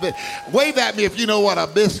eaten some biscuits. Wave at me if you know what a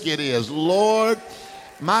biscuit is. Lord,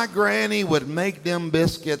 my granny would make them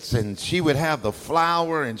biscuits, and she would have the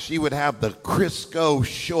flour, and she would have the Crisco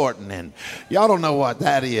shortening. Y'all don't know what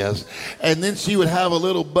that is. And then she would have a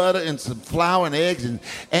little butter and some flour and eggs.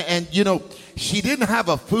 And she didn't have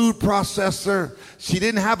a food processor. She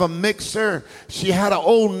didn't have a mixer. She had an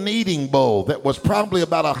old kneading bowl that was probably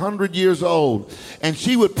about 100 years old. And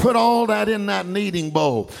she would put all that in that kneading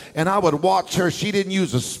bowl. And I would watch her. She didn't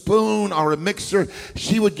use a spoon or a mixer.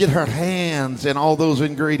 She would get her hands in all those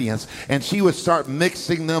ingredients. And she would start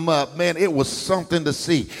mixing them up. Man, it was something to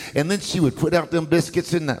see. And then she would put out them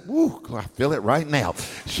biscuits in that. Woo, I feel it right now.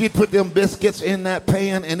 She'd put them biscuits in that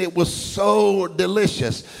pan, and it was so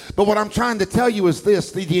delicious. But what I'm trying to tell you is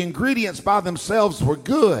this. The ingredients by themselves were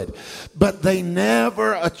good, but they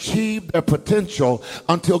never achieved their potential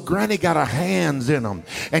until Granny got her hands in them,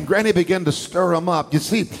 and Granny began to stir them up. You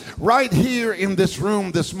see, right here in this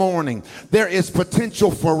room this morning, there is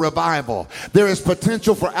potential for revival. There is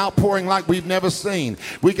potential for outpouring like we've never seen.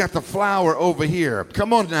 We got the flour over here.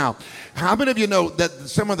 Come on now. How many of you know that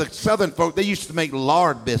some of the southern folk, they used to make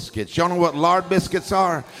lard biscuits? Y'all know what lard biscuits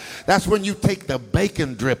are? That's when you take the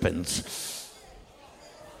bacon drippings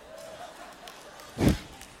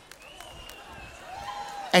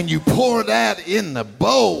and you pour that in the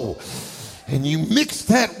bowl. and you mix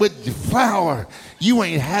that with the flour, you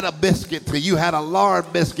ain't had a biscuit till you had a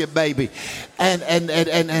lard biscuit, baby.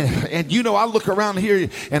 And you know, I look around here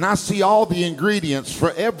and I see all the ingredients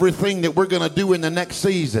for everything that we're going to do in the next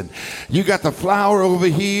season. You got the flour over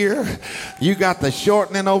here. You got the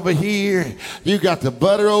shortening over here. You got the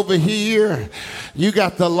butter over here. You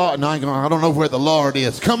got the lard. No, I don't know where the lard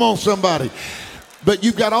is. Come on, somebody. But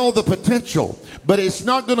you've got all the potential. But it's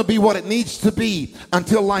not going to be what it needs to be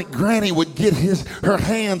until, like Granny would get her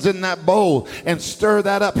hands in that bowl and stir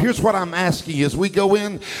that up. Here's what I'm asking as we go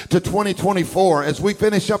into 2024, as we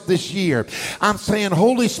finish up this year. I'm saying,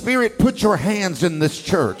 Holy Spirit, put your hands in this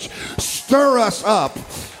church. Stir us up.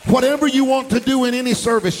 Whatever you want to do in any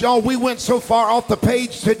service. Y'all, we went so far off the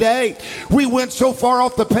page today. We went so far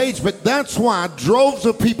off the page, but that's why droves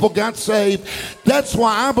of people got saved. That's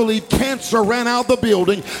why I believe cancer ran out of the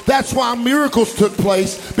building. That's why miracles took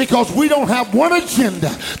place, because we don't have one agenda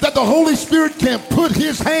that the Holy Spirit can't put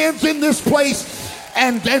his hands in this place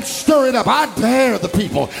and stir it up. I dare the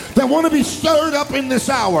people that want to be stirred up in this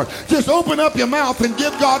hour, just open up your mouth and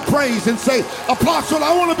give God praise and say, Apostle,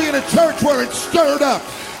 I want to be in a church where it's stirred up.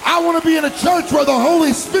 I want to be in a church where the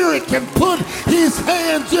Holy Spirit can put his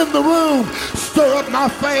hands in the room. Stir up my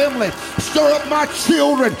family. Stir up my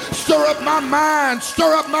children. Stir up my mind.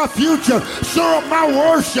 Stir up my future. Stir up my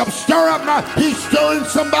worship. Stir up my... He's stirring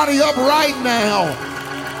somebody up right now.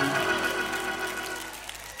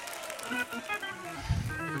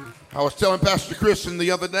 I was telling Pastor Christian the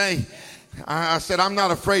other day, I said, I'm not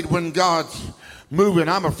afraid when God's moving.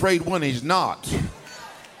 I'm afraid when he's not.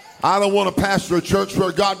 I don't want to pastor a church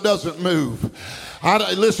where God doesn't move.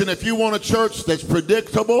 Listen, if you want a church that's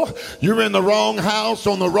predictable, you're in the wrong house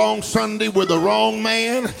on the wrong Sunday with the wrong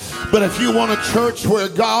man. But if you want a church where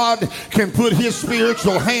God can put his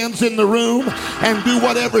spiritual hands in the room and do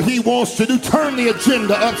whatever he wants to do, turn the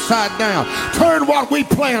agenda upside down. Turn what we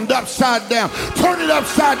planned upside down. Turn it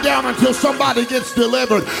upside down until somebody gets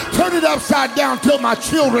delivered. Turn it upside down until my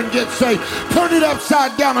children get saved. Turn it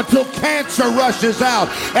upside down until cancer rushes out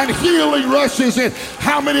and healing rushes in.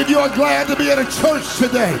 How many of you are glad to be in a church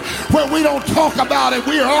today where we don't talk about it,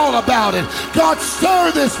 we're all about it? God,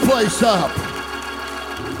 stir this place up.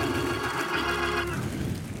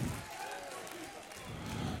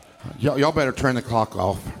 Y'all better turn the clock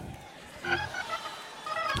off.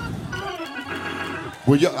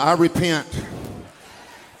 I repent.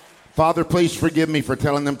 Father, please forgive me for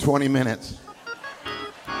telling them 20 minutes.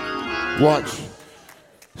 Watch.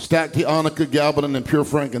 Stacte, onycha, galbanum, and pure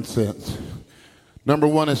frankincense. Number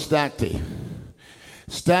one is stacte.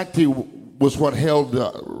 Stacte was what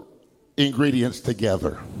held ingredients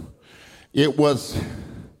together. It was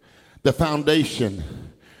the foundation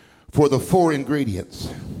for the four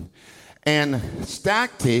ingredients. And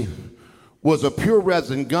stacte was a pure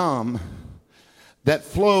resin gum that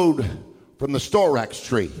flowed from the storax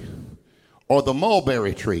tree or the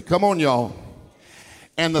mulberry tree. Come on, y'all.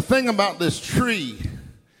 And the thing about this tree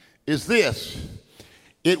is this.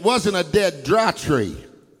 It wasn't a dead, dry tree,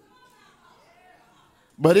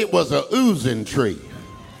 but it was a oozing tree.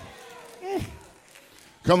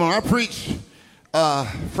 Come on, I preached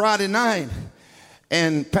Friday night,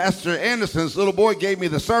 and Pastor Anderson's little boy gave me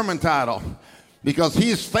the sermon title because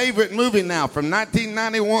his favorite movie now from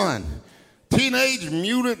 1991, Teenage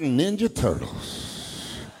Mutant Ninja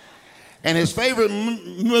Turtles. And his favorite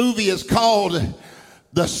movie is called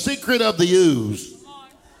The Secret of the Ooze.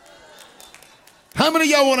 How many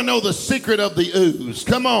of y'all want to know the secret of the ooze?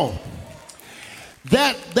 Come on.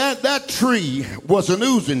 That tree was an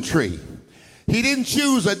oozing tree. He didn't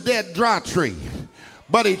choose a dead, dry tree,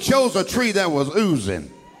 but he chose a tree that was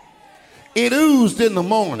oozing. It oozed in the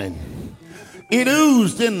morning. It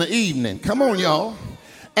oozed in the evening. Come on, y'all.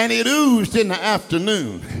 And it oozed in the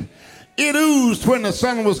afternoon. It oozed when the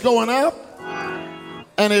sun was going up,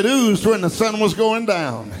 and it oozed when the sun was going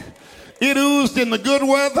down. It oozed in the good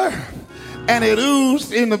weather, and it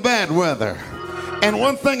oozed in the bad weather. And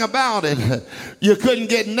one thing about it, you couldn't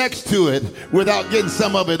get next to it without getting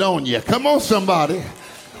some of it on you. Come on, somebody.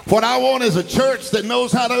 What I want is a church that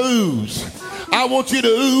knows how to ooze. I want you to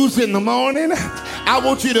ooze in the morning. I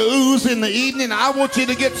want you to ooze in the evening. I want you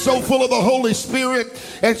to get so full of the Holy Spirit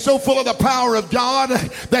and so full of the power of God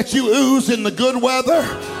that you ooze in the good weather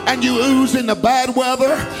and you ooze in the bad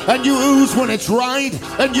weather and you ooze when it's right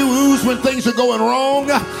and you ooze when things are going wrong.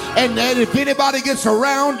 And then if anybody gets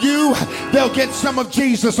around you, they'll get some of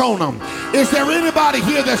Jesus on them. Is there anybody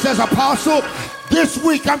here that says, Apostle, this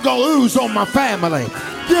week I'm going to ooze on my family.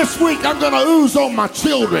 This week I'm going to ooze on my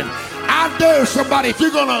children. I dare somebody, if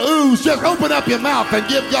you're going to ooze, just open up your mouth and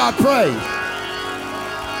give God praise.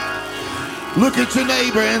 Look at your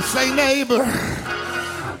neighbor and say, neighbor,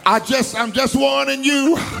 I'm just warning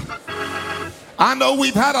you. I know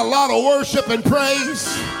we've had a lot of worship and praise,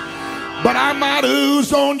 but I might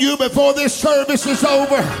ooze on you before this service is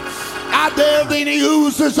over. I dare any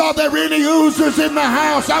oozers. Are there any oozers in the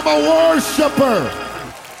house? I'm a worshiper.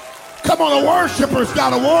 Come on, a worshiper's got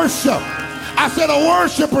to worship. I said a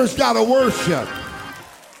worshiper's got to worship.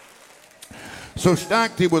 So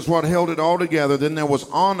Stakti was what held it all together. Then there was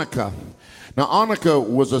onycha. Now, onycha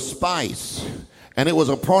was a spice, and it was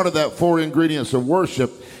a part of that 4 ingredients of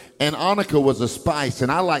worship. And onycha was a spice,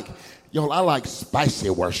 and I like spicy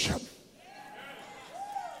worship.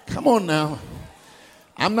 Come on now.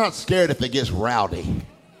 I'm not scared if it gets rowdy.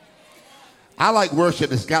 I like worship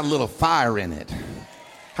that's got a little fire in it.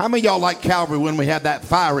 How many of y'all like Calvary when we have that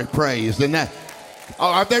fiery praise? And that,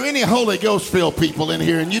 are there any Holy Ghost filled people in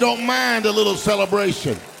here and you don't mind a little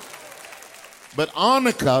celebration? But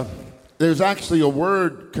onycha, there's actually a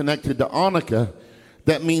word connected to onycha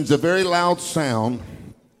that means a very loud sound.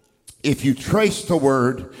 If you trace the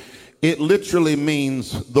word, it literally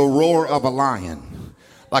means the roar of a lion,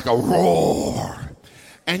 like a roar.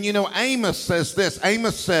 And you know, Amos says this.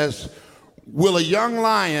 Amos says, will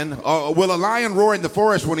a lion roar in the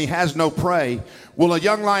forest when he has no prey? Will a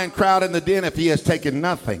young lion crowd in the den if he has taken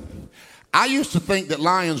nothing? I used to think that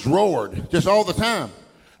lions roared just all the time.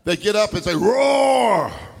 They get up and say,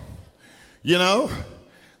 roar. You know,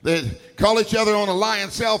 they call each other on a lion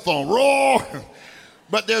cell phone, roar.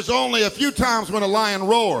 But there's only a few times when a lion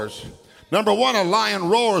roars. Number one, a lion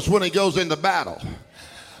roars when he goes into battle.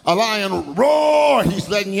 A lion roar, he's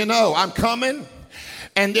letting you know, I'm coming,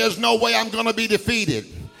 and there's no way I'm going to be defeated.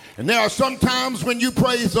 And there are some times when you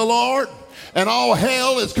praise the Lord, and all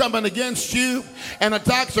hell is coming against you, and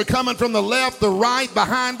attacks are coming from the left, the right,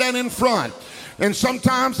 behind, and in front. And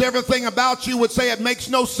sometimes everything about you would say it makes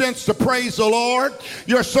no sense to praise the Lord.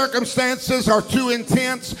 Your circumstances are too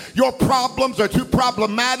intense. Your problems are too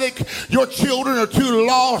problematic. Your children are too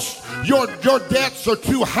lost. Your debts are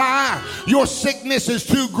too high. Your sickness is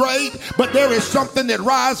too great. But there is something that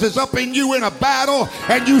rises up in you in a battle,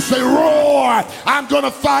 and you say, roar, I'm going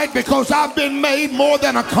to fight because I've been made more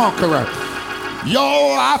than a conqueror. Yo,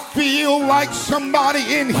 I feel like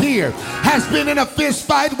somebody in here has been in a fist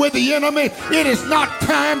fight with the enemy. It is not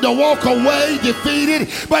time to walk away defeated,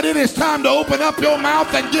 but it is time to open up your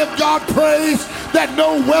mouth and give God praise that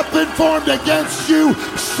no weapon formed against you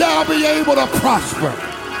shall be able to prosper.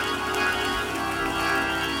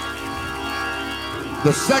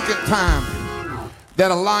 The second time that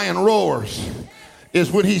a lion roars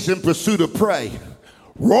is when he's in pursuit of prey.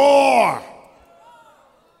 Roar!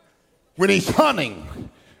 When he's hunting,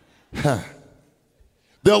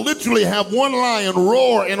 they'll literally have one lion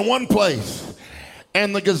roar in one place,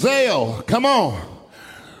 and the gazelle, come on,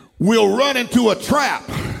 will run into a trap.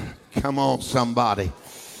 Come on, somebody.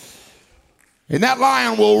 And that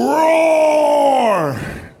lion will roar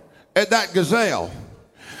at that gazelle.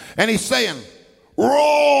 And he's saying,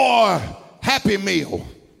 roar, Happy Meal.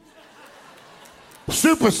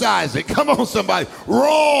 Supersize it. Come on, somebody.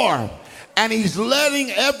 Roar. And he's letting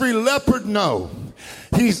every leopard know.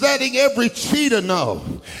 He's letting every cheetah know.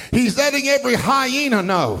 He's letting every hyena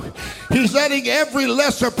know. He's letting every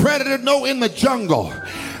lesser predator know in the jungle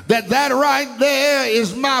that right there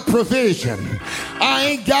is my provision. I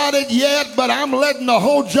ain't got it yet, but I'm letting the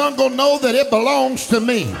whole jungle know that it belongs to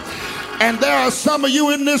me. And there are some of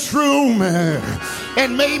you in this room,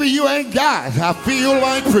 and maybe you ain't got, I feel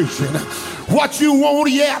like preaching, what you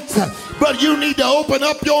want yet, but you need to open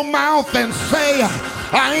up your mouth and say,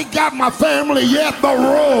 I ain't got my family yet, but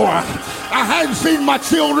roar. I haven't seen my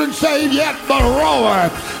children saved yet, but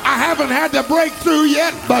roar. I haven't had the breakthrough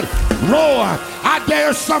yet, but roar. I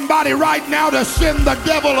dare somebody right now to send the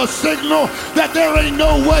devil a signal that there ain't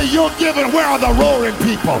no way you're giving. Where are the roaring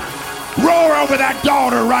people? Roar over that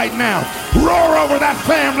daughter right now. Roar over that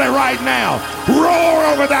family right now. Roar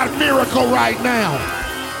over that miracle right now.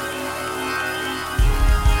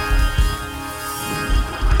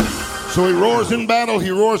 So he roars in battle,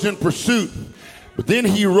 he roars in pursuit, but then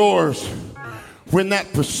he roars when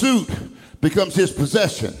that pursuit becomes his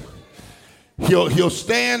possession. He'll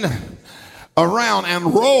stand around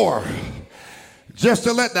and roar just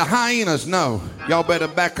to let the hyenas know, y'all better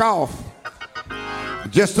back off.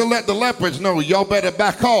 Just to let the leopards know, y'all better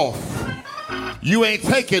back off. You ain't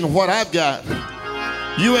taking what I've got.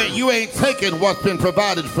 You ain't taking what's been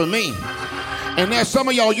provided for me. And there's some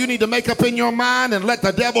of y'all, you need to make up in your mind and let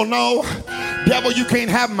the devil know, devil, you can't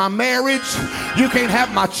have my marriage. You can't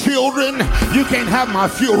have my children. You can't have my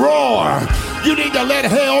future. Roar. You need to let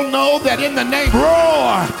hell know that in the name,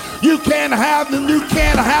 roar. You can't have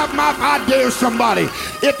my, I dare somebody.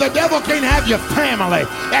 If the devil can't have your family,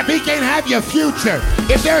 if he can't have your future,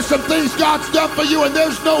 if there's some things God's done for you and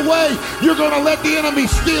there's no way you're going to let the enemy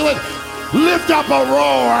steal it, lift up a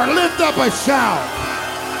roar, lift up a shout.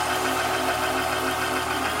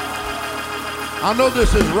 I know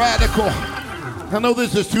this is radical. I know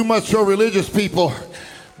this is too much for religious people,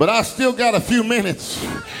 but I still got a few minutes.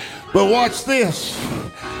 But watch this.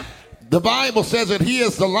 The Bible says that he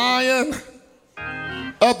is the Lion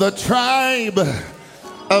of the tribe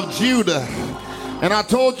of Judah. And I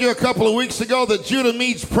told you a couple of weeks ago that Judah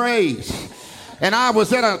means praise. And I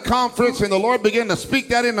was at a conference and the Lord began to speak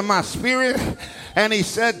that into my spirit. And he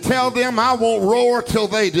said, tell them I won't roar till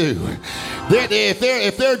they do.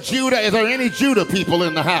 If they're Judah, is there any Judah people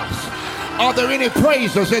in the house? Are there any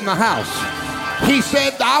praisers in the house? He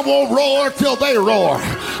said, I won't roar till they roar.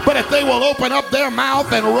 But if they will open up their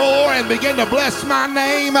mouth and roar and begin to bless my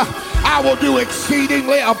name, I will do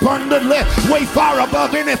exceedingly abundantly, way far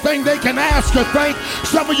above anything they can ask or think.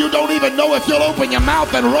 Some of you don't even know if you'll open your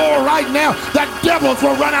mouth and roar right now, that devils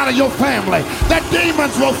will run out of your family. That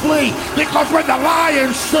demons will flee, because when the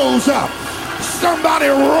lion shows up, somebody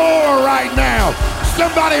roar right now.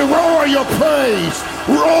 Somebody roar your praise,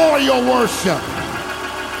 roar your worship.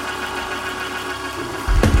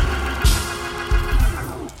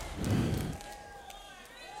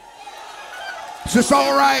 Is this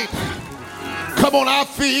all right? Come on, I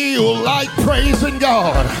feel like praising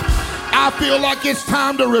God. I feel like it's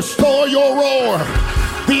time to restore your roar.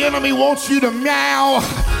 The enemy wants you to meow,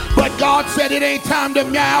 but God said it ain't time to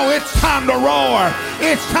meow, it's time to roar.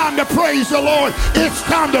 It's time to praise the Lord. It's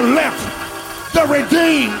time to let the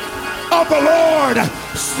redeemed of the Lord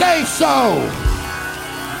say so.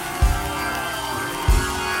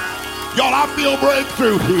 Y'all, I feel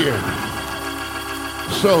breakthrough here.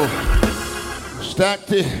 So,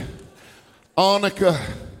 Stacty, Arnica,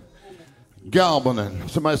 Galbanon.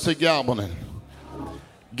 Somebody say Galbanon.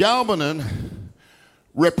 Galbanon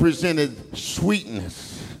represented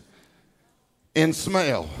sweetness in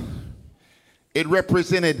smell. It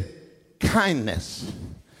represented kindness.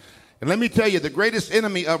 And let me tell you, the greatest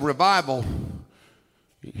enemy of revival,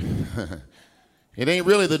 it ain't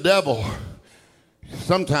really the devil.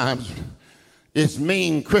 Sometimes it's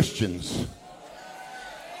mean Christians.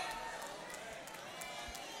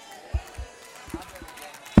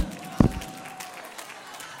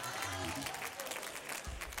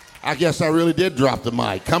 I guess I really did drop the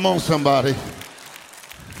mic. Come on, somebody.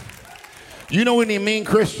 You know any mean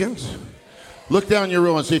Christians? Look down your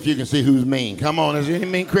row and see if you can see who's mean. Come on, is there any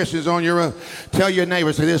mean Christians on your row? Tell your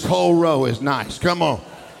neighbor, say, this whole row is nice. Come on.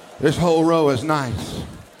 This whole row is nice.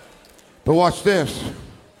 But watch this.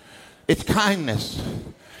 It's kindness.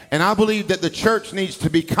 And I believe that the church needs to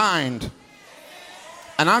be kind.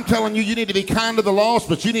 And I'm telling you, you need to be kind to the lost,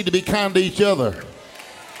 but you need to be kind to each other.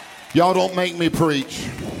 Y'all don't make me preach.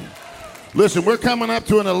 Listen, we're coming up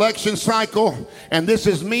to an election cycle, and this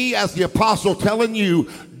is me as the apostle telling you,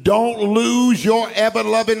 don't lose your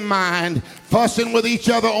ever-loving mind fussing with each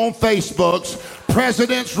other on Facebooks.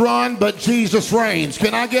 Presidents run, but Jesus reigns.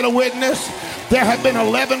 Can I get a witness? There have been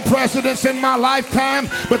 11 presidents in my lifetime,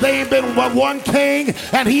 but they ain't been but one king,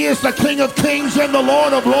 and he is the King of Kings and the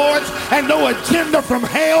Lord of Lords, and no agenda from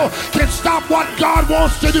hell can stop what God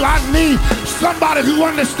wants to do. I need somebody who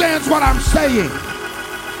understands what I'm saying.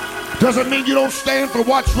 Doesn't mean you don't stand for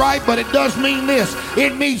what's right, but it does mean this.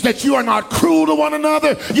 It means that you are not cruel to one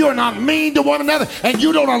another, you are not mean to one another, and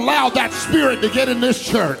you don't allow that spirit to get in this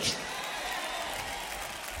church.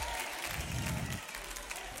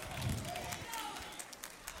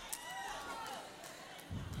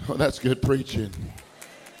 Oh, that's good preaching.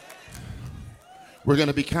 We're going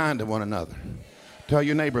to be kind to one another. Tell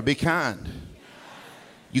your neighbor, be kind.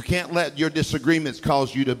 You can't let your disagreements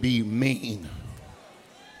cause you to be mean.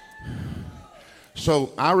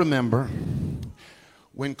 So I remember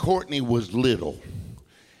when Courtney was little.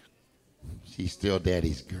 She's still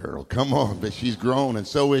daddy's girl. Come on, but she's grown, and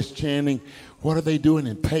so is Channing. What are they doing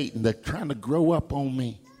in Peyton? They're trying to grow up on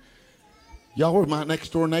me. Y'all were my next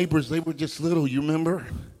door neighbors. They were just little, you remember?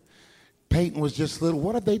 Peyton was just little.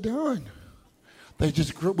 What have they done? They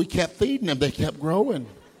just grew. We kept feeding them. They kept growing.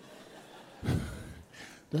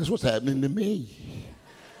 That's what's happening to me.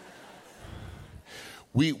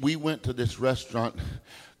 We went to this restaurant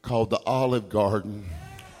called the Olive Garden.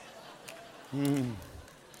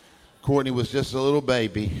 Courtney was just a little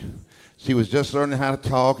baby. She was just learning how to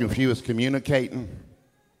talk, and she was communicating.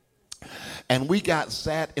 And we got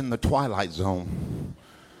sat in the twilight zone.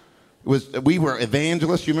 We were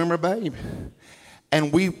evangelists, you remember, babe?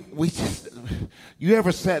 And we just, you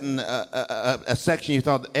ever sat in a section you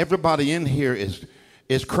thought everybody in here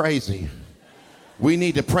is crazy? We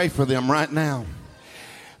need to pray for them right now.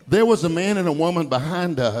 There was a man and a woman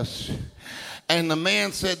behind us, and the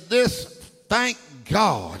man said, thank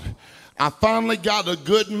God, I finally got a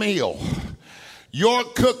good meal. Your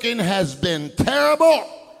cooking has been terrible.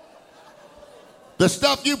 The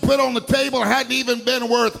stuff you put on the table hadn't even been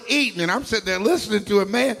worth eating. And I'm sitting there listening to it,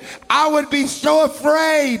 man. I would be so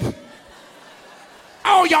afraid.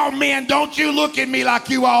 Oh, y'all men, don't you look at me like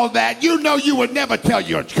you all that. You know you would never tell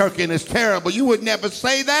your cooking is terrible. You would never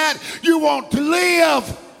say that. You want to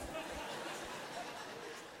live.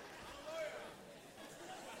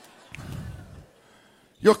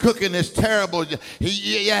 Your cooking is terrible.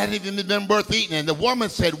 He hadn't even been worth eating. And the woman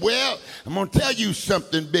said, well, I'm going to tell you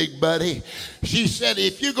something, big buddy. She said,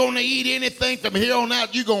 if you're going to eat anything from here on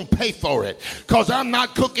out, you're going to pay for it. Because I'm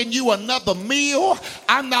not cooking you another meal.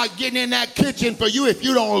 I'm not getting in that kitchen for you. If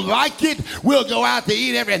you don't like it, we'll go out to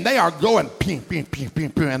eat everything. And they are going, ping, ping, ping,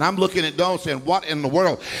 ping, ping. And I'm looking at Dawn saying, what in the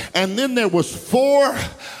world? And then there was 4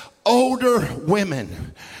 older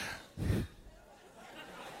women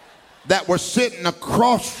that were sitting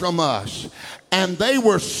across from us, and they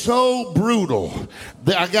were so brutal.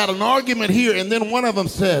 I got an argument here, and then one of them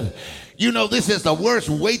said, you know, this is the worst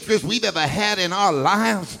waitress we've ever had in our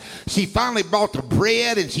lives. She finally brought the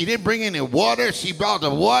bread, and she didn't bring any water. She brought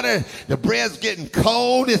the water. The bread's getting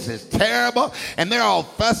cold. This is terrible. And they're all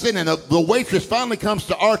fussing, and the waitress finally comes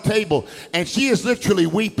to our table, and she is literally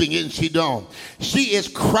weeping, isn't she, Dawn? She is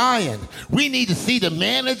crying. We need to see the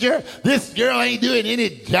manager. This girl ain't doing any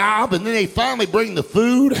job. And then they finally bring the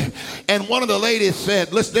food, and one of the ladies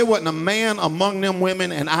said, listen, there wasn't a man among them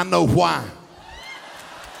women, and I know why.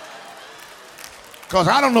 Because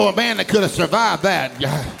I don't know a man that could have survived that.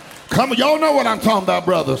 Come on, y'all know what I'm talking about,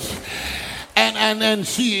 brothers. And then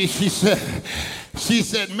she said,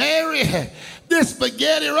 Mary, this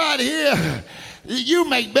spaghetti right here, you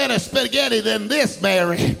make better spaghetti than this,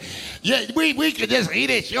 Mary. Yeah, we could just eat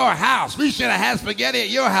at your house. We should have had spaghetti at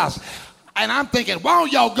your house. And I'm thinking, why don't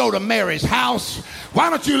y'all go to Mary's house? Why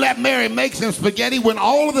don't you let Mary make some spaghetti? When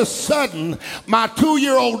all of a sudden, my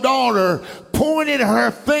 2-year-old daughter pointed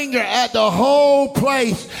her finger at the whole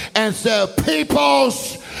place and said,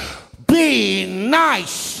 peoples, be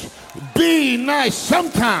nice. Be nice.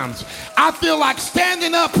 Sometimes I feel like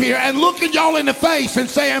standing up here and looking y'all in the face and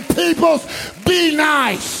saying, peoples, be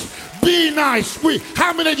nice. Be nice.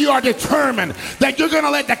 How many of you are determined that you're going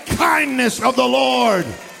to let the kindness of the Lord?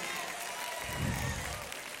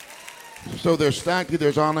 So there's stachy,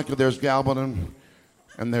 there's onyx, there's galbanum,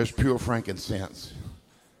 and there's pure frankincense.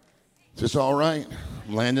 Is this all right?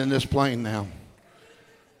 I'm landing this plane now.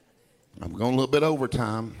 I'm going a little bit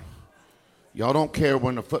overtime. Y'all don't care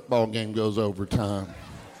when the football game goes overtime.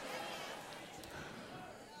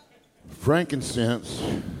 Frankincense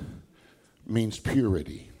means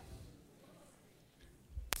purity.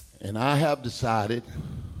 And I have decided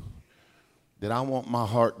that I want my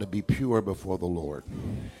heart to be pure before the Lord.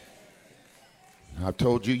 I've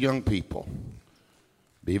told you young people,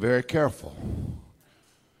 be very careful.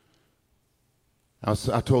 I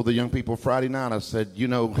told the young people Friday night, I said, you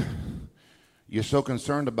know, you're so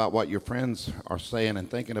concerned about what your friends are saying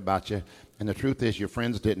and thinking about you, and the truth is your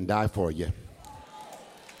friends didn't die for you.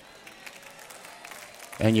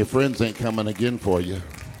 And your friends ain't coming again for you.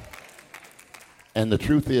 And the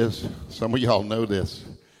truth is, some of y'all know this,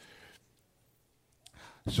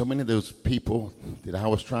 so many of those people that I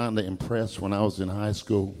was trying to impress when I was in high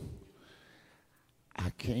school,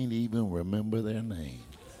 I can't even remember their name.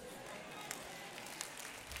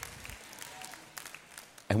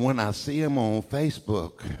 And when I see them on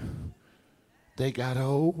Facebook, they got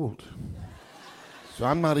old. So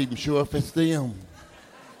I'm not even sure if it's them.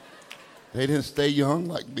 They didn't stay young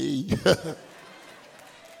like me.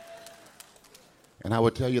 And I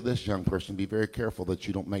would tell you this, young person, be very careful that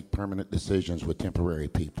you don't make permanent decisions with temporary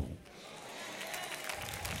people.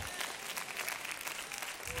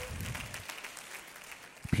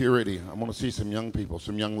 Purity. I want to see some young people,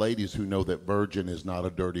 some young ladies who know that virgin is not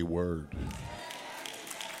a dirty word.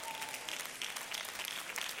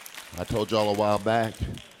 I told y'all a while back,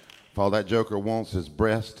 if all that joker wants is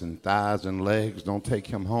breasts and thighs and legs, don't take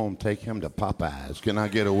him home, take him to Popeyes. Can I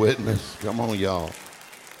get a witness? Come on, y'all.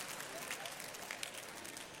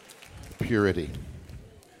 Purity.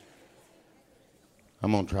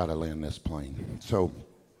 I'm going to try to land this plane. So,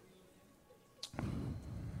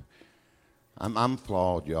 I'm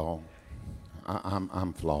flawed, y'all.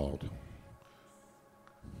 I'm flawed.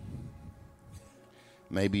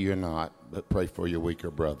 Maybe you're not, but pray for your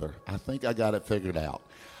weaker brother. I think I got it figured out.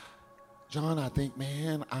 John, I think,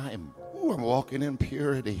 man, I'm walking in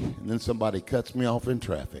purity. And then somebody cuts me off in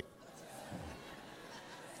traffic.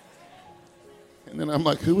 And then I'm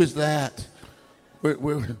like, who is that?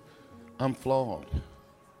 I'm flawed.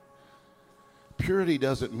 Purity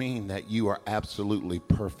doesn't mean that you are absolutely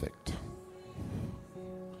perfect.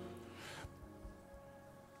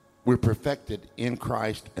 We're perfected in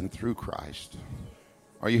Christ and through Christ.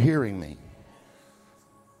 Are you hearing me?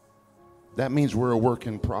 That means we're a work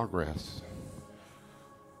in progress.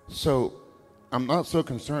 So I'm not so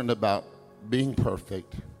concerned about being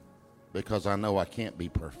perfect because I know I can't be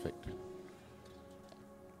perfect.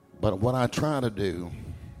 But what I try to do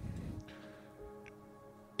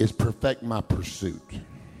is perfect my pursuit.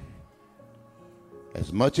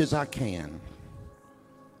 As much as I can,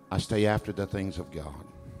 I stay after the things of God.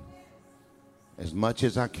 As much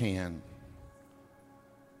as I can,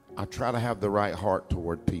 I try to have the right heart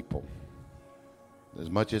toward people. As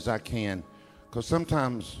much as I can, because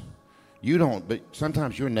sometimes you don't, but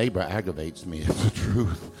sometimes your neighbor aggravates me. It's the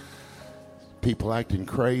truth. People acting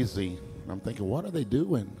crazy. I'm thinking, what are they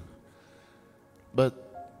doing?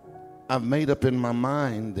 But I've made up in my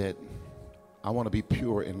mind that I want to be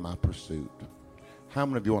pure in my pursuit. How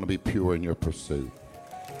many of you want to be pure in your pursuit?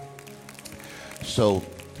 So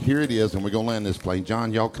here it is, and we're going to land this plane.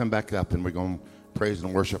 John, y'all come back up, and we're going to praise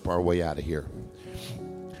and worship our way out of here.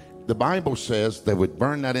 The Bible says they would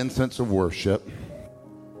burn that incense of worship,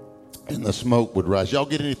 and the smoke would rise. Y'all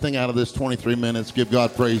get anything out of this 23 minutes? Give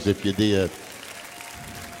God praise if you did.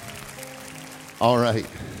 All right.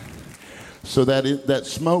 So that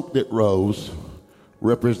smoke that rose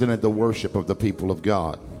represented the worship of the people of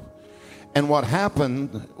God. And what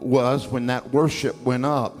happened was when that worship went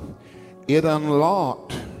up, it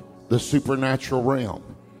unlocked the supernatural realm.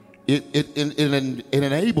 It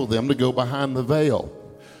enabled them to go behind the veil.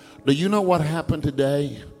 Do you know what happened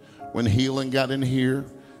today when healing got in here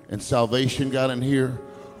and salvation got in here?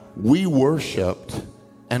 We worshiped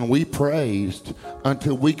and we praised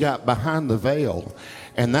until we got behind the veil.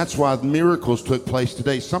 And that's why miracles took place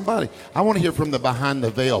today. Somebody, I want to hear from the behind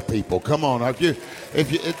the veil people. Come on,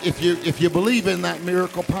 if you believe in that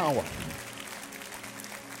miracle power.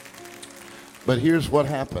 But here's what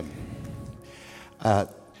happened.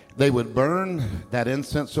 They would burn that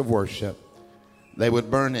incense of worship. They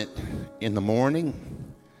would burn it in the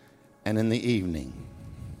morning and in the evening.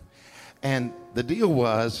 And the deal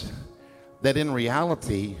was that in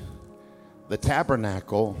reality, the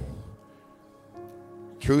tabernacle,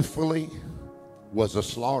 truthfully, was a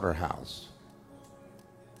slaughterhouse.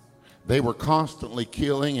 They were constantly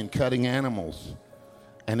killing and cutting animals,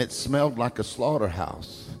 and it smelled like a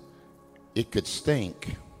slaughterhouse. It could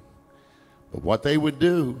stink. But what they would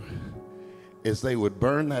do is they would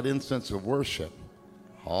burn that incense of worship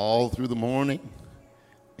all through the morning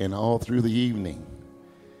and all through the evening.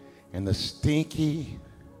 And the stinky,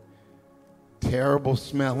 terrible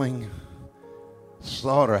smelling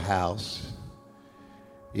slaughterhouse,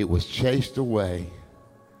 it was chased away,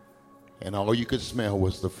 and all you could smell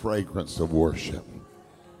was the fragrance of worship.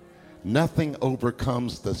 Nothing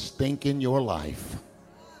overcomes the stink in your life.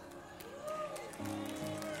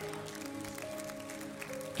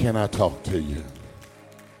 Can I talk to you?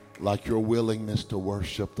 Like your willingness to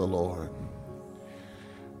worship the Lord.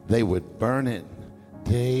 They would burn it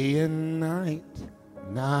day and night,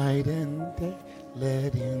 night and day.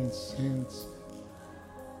 Let incense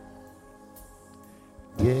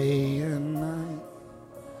day and night.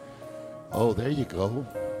 Oh, there you go.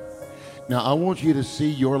 Now, I want you to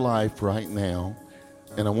see your life right now,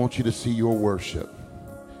 and I want you to see your worship.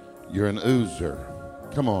 You're an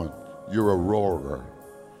oozer. Come on. You're a roarer.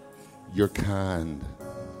 You're kind.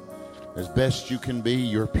 As best you can be,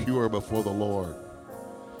 you're pure before the Lord.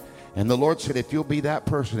 And the Lord said, if you'll be that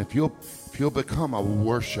person, if you'll become a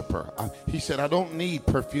worshiper. He said, I don't need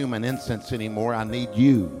perfume and incense anymore. I need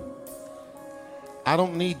you. I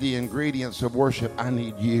don't need the ingredients of worship. I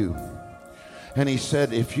need you. And he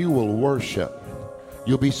said, if you will worship,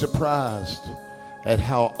 you'll be surprised at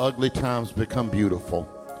how ugly times become beautiful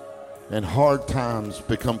and hard times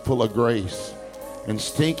become full of grace and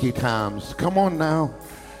stinky times. Come on now.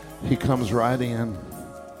 He comes right in.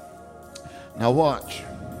 Now watch.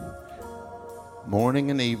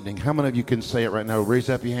 Morning and evening. How many of you can say it right now? Raise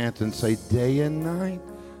up your hands and say day and night,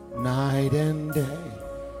 night and day.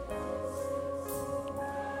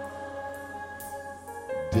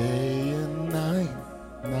 Day and night,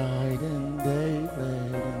 night and day,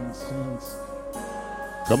 let incense.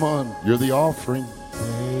 Come on, you're the offering.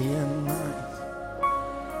 Day and night.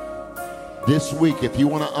 This week, if you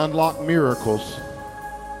want to unlock miracles,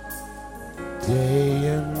 day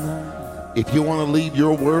and night. If you want to leave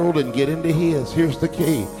your world and get into his, here's the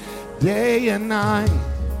key. Day and night,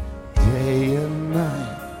 day and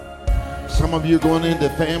night. Some of you are going into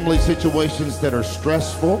family situations that are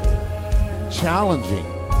stressful, challenging.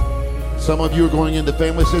 Some of you are going into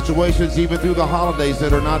family situations even through the holidays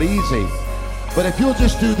that are not easy. But if you'll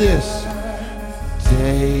just do this,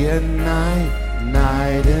 day and night,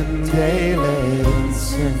 night and day, let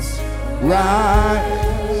incense rise.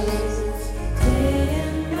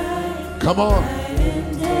 Come on.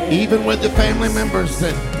 Even with the family members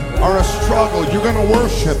that are a struggle, you're going to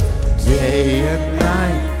worship day and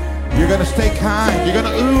night. You're going to stay kind. You're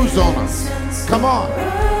going to ooze on them. Come on.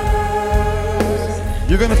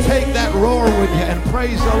 You're going to take that roar with you and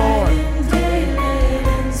praise the Lord.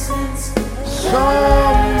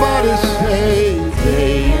 Somebody say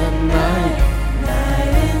day and night,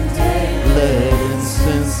 let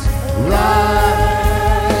incense rise.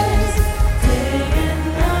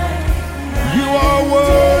 You are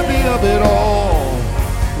worthy of it all.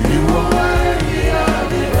 You are worthy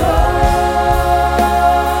of it all.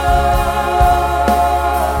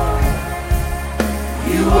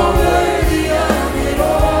 You are worthy of it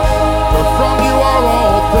all. For from you are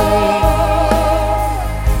all things.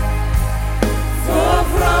 For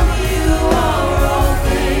from you are all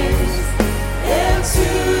things. And to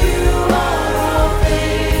you are all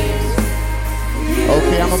things.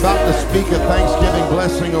 Okay, I'm about to speak a Thanksgiving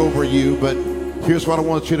blessing over you, but here's what I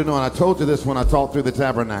want you to know, and I told you this when I taught through the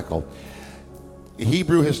tabernacle.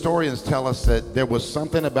 Hebrew historians tell us that there was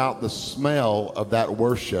something about the smell of that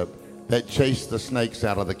worship that chased the snakes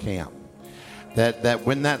out of the camp. That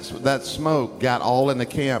when that smoke got all in the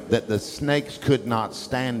camp, that the snakes could not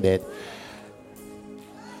stand it,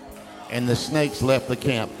 and the snakes left the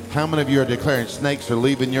camp. How many of you are declaring snakes are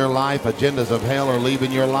leaving your life? Agendas of hell are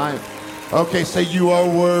leaving your life? Okay, say you are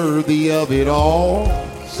worthy of it all.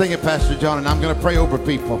 Sing it, Pastor John, and I'm going to pray over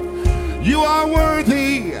people. You are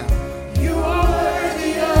worthy. You are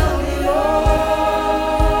worthy of it all.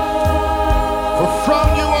 For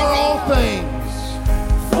from you are all things.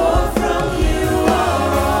 For from you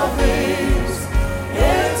are all things.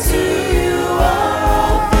 And to you are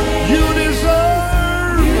all things. You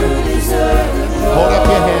deserve it. Hold up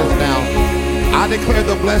your hands now. I declare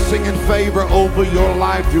the blessing and favor over your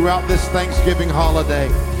life throughout this Thanksgiving holiday.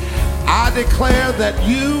 I declare that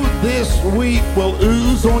you this week will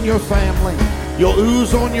ooze on your family. You'll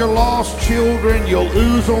ooze on your lost children. You'll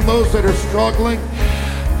ooze on those that are struggling.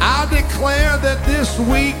 I declare that this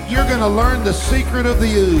week you're going to learn the secret of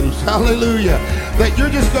the ooze. Hallelujah. That you're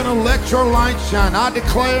just going to let your light shine. I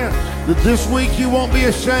declare that this week you won't be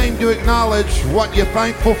ashamed to acknowledge what you're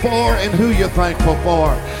thankful for and who you're thankful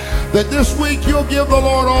for. That this week you'll give the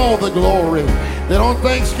Lord all the glory. That on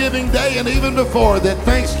Thanksgiving Day and even before, that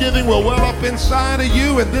Thanksgiving will well up inside of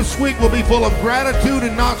you, and this week will be full of gratitude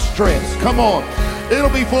and not stress. Come on. It'll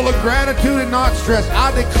be full of gratitude and not stress.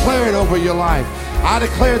 I declare it over your life. I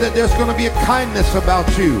declare that there's going to be a kindness about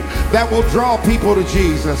you that will draw people to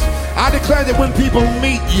Jesus. I declare that when people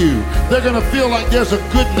meet you, they're going to feel like there's a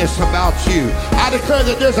goodness about you. I declare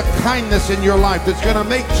that there's a kindness in your life that's going to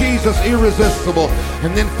make Jesus irresistible.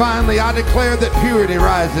 And then finally, I declare that purity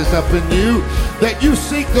rises up in you, that you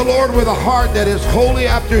seek the Lord with a heart that is wholly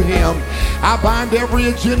after him. I bind every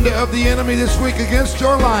agenda of the enemy this week against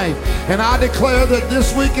your life. And I declare that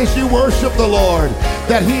this week as you worship the Lord,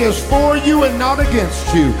 that he is for you and not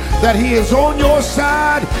against you, that he is on your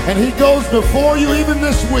side and he goes before you even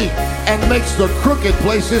this week and makes the crooked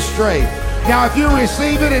places straight. Now, if you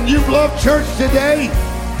receive it and you've loved church today,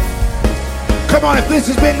 come on, if this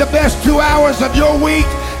has been the best 2 hours of your week,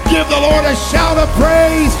 give the Lord a shout of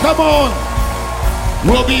praise. Come on.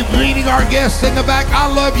 We'll be meeting our guests in the back.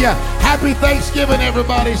 I love you. Happy Thanksgiving,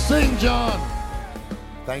 everybody. Sing, John.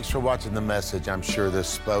 Thanks for watching the message. I'm sure this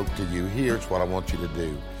spoke to you. Here's what I want you to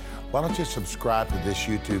do. Why don't you subscribe to this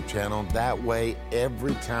YouTube channel? That way,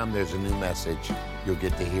 every time there's a new message, you'll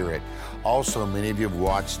get to hear it. Also, many of you have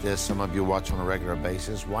watched this. Some of you watch on a regular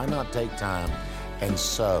basis. Why not take time and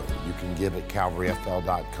sow? You can give at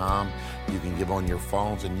calvaryfl.com. You can give on your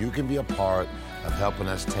phones, and you can be a part of helping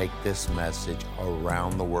us take this message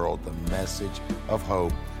around the world, the message of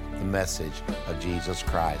hope, the message of Jesus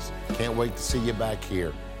Christ. Can't wait to see you back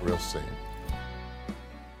here real soon.